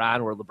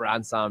LeBron where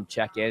LeBron saw him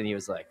check in and he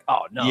was like,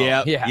 oh, no.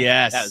 Yep. Yeah.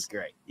 Yes. That was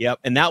great. Yep.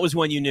 And that was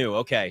when you knew,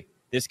 okay,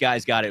 this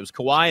guy's got it. It was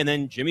Kawhi and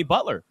then Jimmy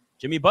Butler.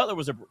 Jimmy Butler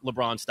was a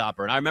LeBron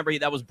stopper. And I remember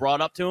that was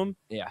brought up to him.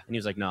 Yeah. And he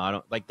was like, no, I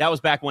don't. That was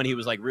back when he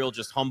was real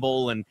just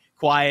humble and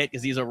quiet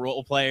because he's a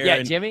role player. Yeah,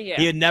 and Jimmy, yeah.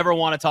 He'd never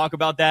want to talk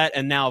about that.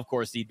 And now, of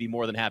course, he'd be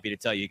more than happy to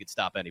tell you he could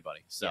stop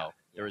anybody. So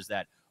there was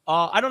that.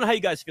 I don't know how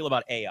you guys feel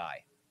about AI.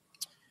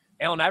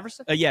 Allen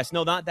Iverson? Yes,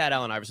 no, not that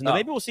Allen Iverson. No,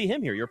 maybe we'll see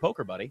him here. You're a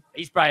poker buddy.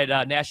 He's probably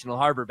at National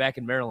Harbor back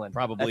in Maryland.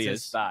 Probably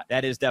That's his spot.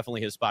 That is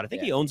definitely his spot. I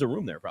think he owns a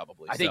room there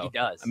probably. I think he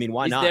does. I mean,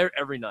 why not? He's there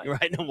every night.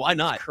 Right? No, why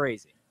not? It's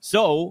crazy.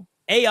 So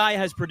AI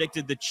has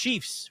predicted the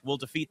Chiefs will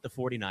defeat the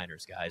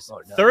 49ers, guys.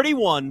 Oh, no.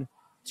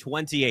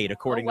 31-28,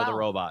 according to the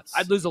robots.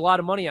 I'd lose a lot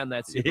of money on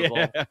that Super Bowl.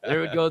 Yeah.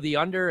 There would go the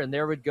under, and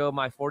there would go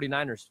my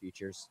 49ers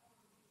futures.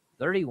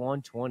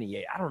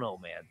 31-28. I don't know,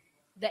 man.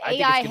 The I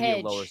think AI it's gonna hedge.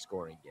 be a lower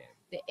scoring game.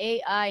 The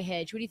AI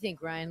hedge. What do you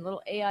think, Ryan? A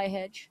little AI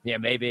hedge? Yeah,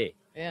 maybe.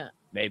 Yeah.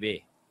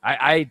 Maybe.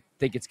 I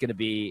think it's going to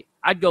be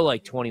 – I'd go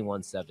like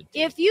 21-17.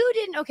 If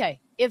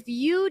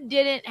you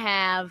didn't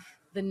have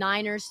the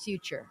Niners'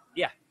 future,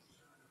 yeah,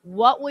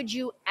 what would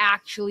you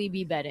actually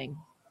be betting?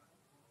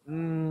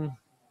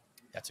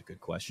 That's a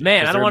good question.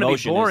 Man, I don't want to be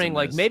emotion is boring. in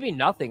Like, this. maybe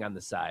nothing on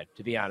the side,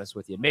 to be honest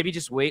with you. Maybe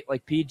just wait,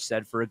 like Peach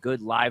said, for a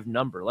good live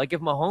number. Like,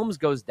 if Mahomes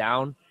goes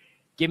down,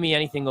 give me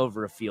anything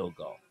over a field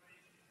goal.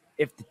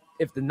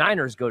 If the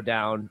Niners go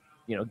down,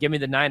 give me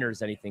the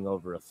Niners anything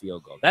over a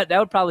field goal. That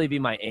would probably be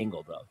my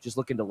angle, though, just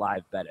looking to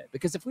live bet it.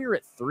 Because if we were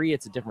at 3,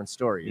 it's a different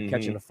story. You're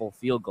catching a full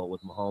field goal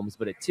with Mahomes.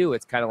 But at 2,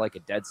 it's kind of like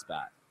a dead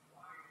spot.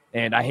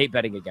 And I hate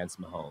betting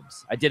against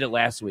Mahomes. I did it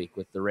last week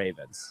with the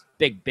Ravens.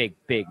 Big, big,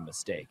 big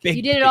mistake.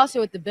 You did it also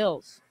with the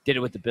Bills. Did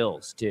it with the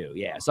Bills, too,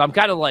 yeah. So I'm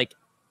kind of like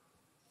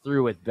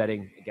through with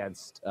betting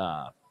against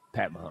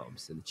Pat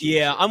Mahomes and the Chiefs.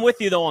 Yeah, I'm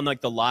with you, though, on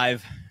like the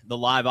live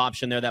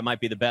option there. That might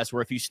be the best,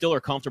 where if you still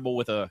are comfortable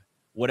with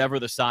whatever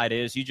the side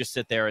is, you just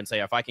sit there and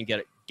say, if I can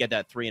get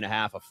that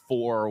 3.5, a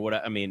 4, or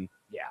whatever. I mean,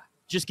 yeah,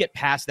 just get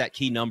past that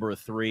key number of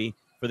 3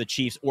 for the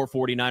Chiefs or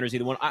 49ers,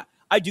 either one.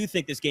 I do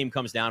think this game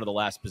comes down to the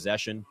last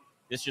possession.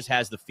 This just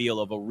has the feel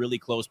of a really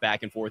close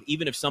back and forth.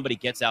 Even if somebody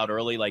gets out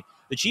early, like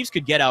the Chiefs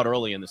could get out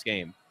early in this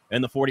game,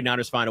 and the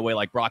 49ers find a way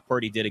like Brock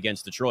Purdy did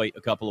against Detroit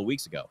a couple of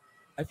weeks ago.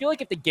 I feel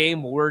like if the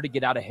game were to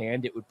get out of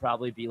hand, it would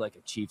probably be like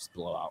a Chiefs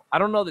blowout. I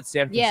don't know that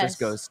San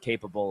Francisco is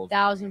capable of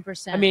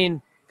 1,000%. I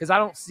mean, because I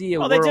don't see a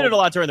Well, they did it a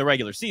lot during the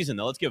regular season,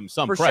 though. Let's give them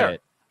some for credit. sure.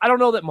 I don't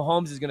know that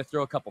Mahomes is going to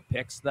throw a couple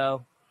picks,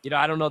 though.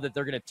 I don't know that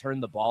they're going to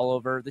turn the ball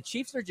over. The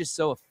Chiefs are just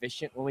so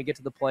efficient when we get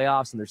to the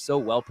playoffs, and they're so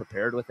well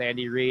prepared with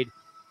Andy Reid.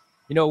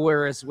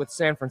 Whereas with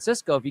San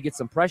Francisco, if you get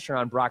some pressure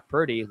on Brock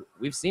Purdy,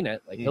 we've seen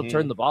it. Like, he'll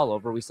turn the ball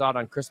over. We saw it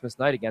on Christmas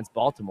night against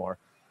Baltimore.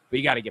 But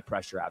you got to get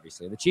pressure,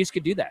 obviously. And the Chiefs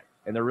could do that.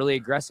 And they're really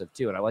aggressive,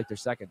 too. And I like their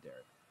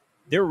secondary.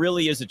 There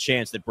really is a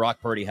chance that Brock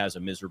Purdy has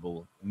a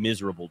miserable,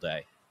 miserable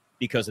day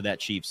because of that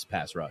Chiefs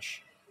pass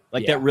rush.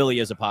 That really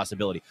is a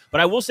possibility. But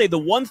I will say the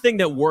one thing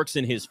that works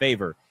in his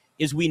favor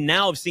is we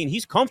now have seen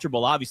he's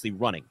comfortable, obviously,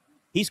 running.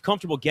 He's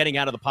comfortable getting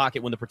out of the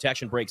pocket when the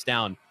protection breaks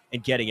down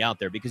and getting out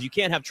there, because you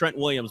can't have Trent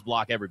Williams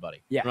block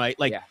everybody. Yeah. Right?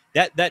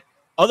 That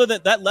other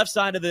than that left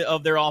side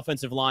of their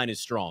offensive line is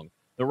strong.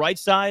 The right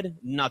side,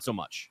 not so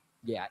much.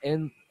 Yeah,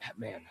 and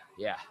man,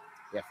 yeah,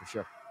 for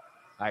sure.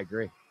 I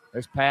agree.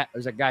 There's Pat.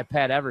 There's a guy,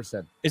 Pat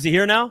Everson. Is he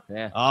here now?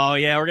 Yeah. Oh,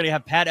 yeah, we're going to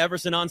have Pat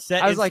Everson on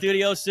set in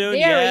studio soon.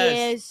 There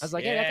he is. I was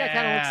like, hey, that guy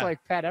kind of looks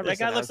like Pat Everson.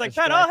 That guy looks like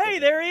Pat. Oh, hey,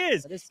 there he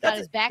is. He's got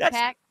his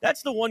backpack.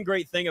 That's the one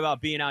great thing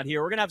about being out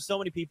here. We're going to have so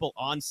many people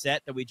on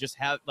set that we just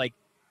have,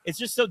 it's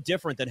just so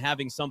different than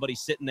having somebody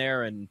sitting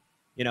there and,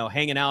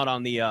 hanging out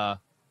on the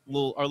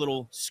our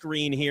little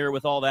screen here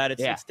with all that.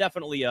 It's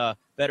definitely a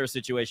better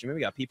situation. Maybe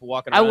we got people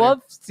walking around. I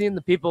love seeing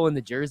the people in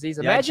the jerseys.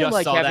 Imagine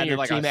having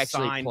your team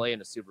actually sign. play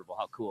in a Super Bowl.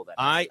 How cool that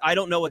is. I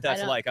don't know what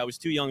that's like. I was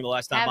too young the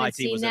last time my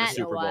team was in a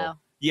Super Bowl.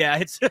 Yeah,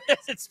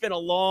 it's been a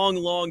long,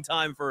 long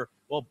time for,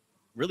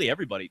 really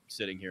everybody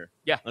sitting here.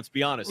 Yeah. Let's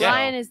be honest.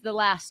 Ryan is the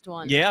last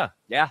one. Yeah.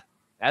 Yeah.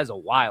 That was a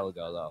while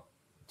ago, though.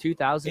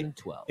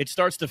 2012. It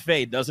starts to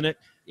fade, doesn't it?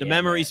 The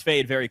memories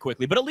fade very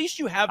quickly. But at least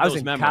you have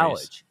those memories. I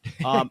was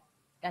in college.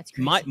 That's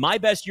crazy. My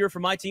best year for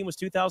my team was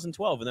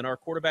 2012, and then our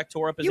quarterback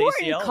tore up his ACL. You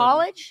were in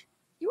college?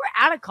 You were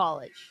out of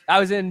college. I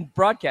was in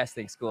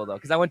broadcasting school, though,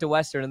 because I went to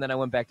Western, and then I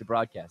went back to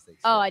broadcasting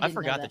school. Oh, I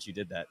forgot that you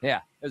did that. Yeah,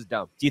 it was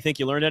dumb. Do you think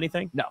you learned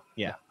anything? No.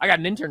 Yeah. I got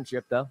an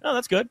internship, though. Oh,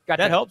 that's good. That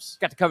helps.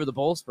 Got to cover the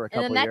bowls for a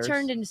couple years. And then years. that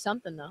turned into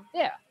something, though.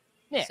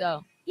 Yeah.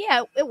 So,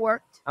 yeah, it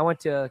worked. I went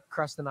to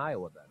Cruston,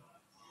 Iowa,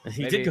 then.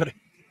 You did go to...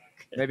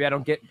 Maybe I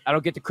don't get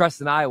to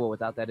Cruston, Iowa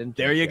without that internship.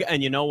 There you go.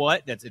 And you know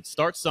what? It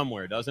starts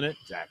somewhere, doesn't it?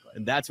 Exactly.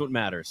 And that's what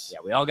matters. Yeah,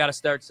 we all got to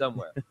start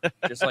somewhere.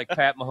 Just like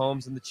Pat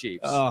Mahomes and the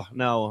Chiefs. Oh,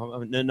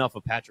 no. Enough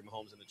of Patrick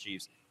Mahomes and the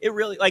Chiefs. It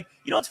really,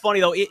 what's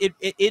funny, though? It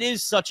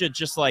is such a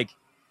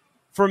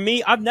for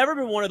me, I've never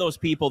been one of those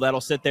people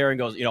that'll sit there and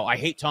goes, I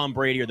hate Tom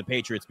Brady or the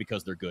Patriots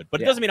because they're good.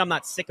 But it doesn't mean I'm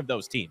not sick of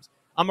those teams.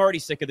 I'm already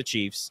sick of the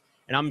Chiefs,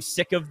 and I'm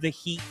sick of the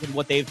Heat and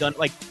what they've done.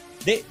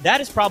 That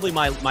is probably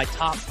my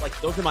top,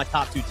 those are my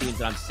top 2 teams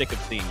that I'm sick of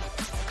seeing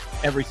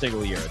every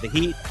single year. The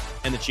Heat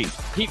and the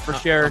Chiefs. Heat for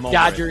sure.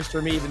 Dodgers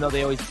for me, even though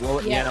they always blow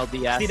it in the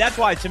NLDS. See, that's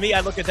why, to me, I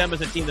look at them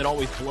as a team that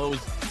always blows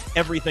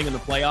everything in the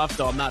playoffs,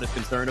 so I'm not as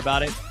concerned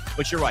about it.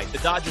 But you're right. The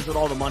Dodgers, with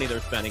all the money they're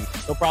spending,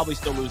 they'll probably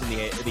still lose in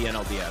the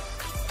NLDS.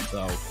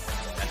 So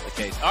that's the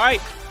case. All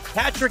right.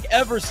 Patrick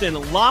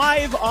Everson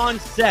live on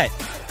set.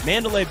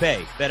 Mandalay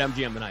Bay.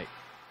 BetMGM tonight.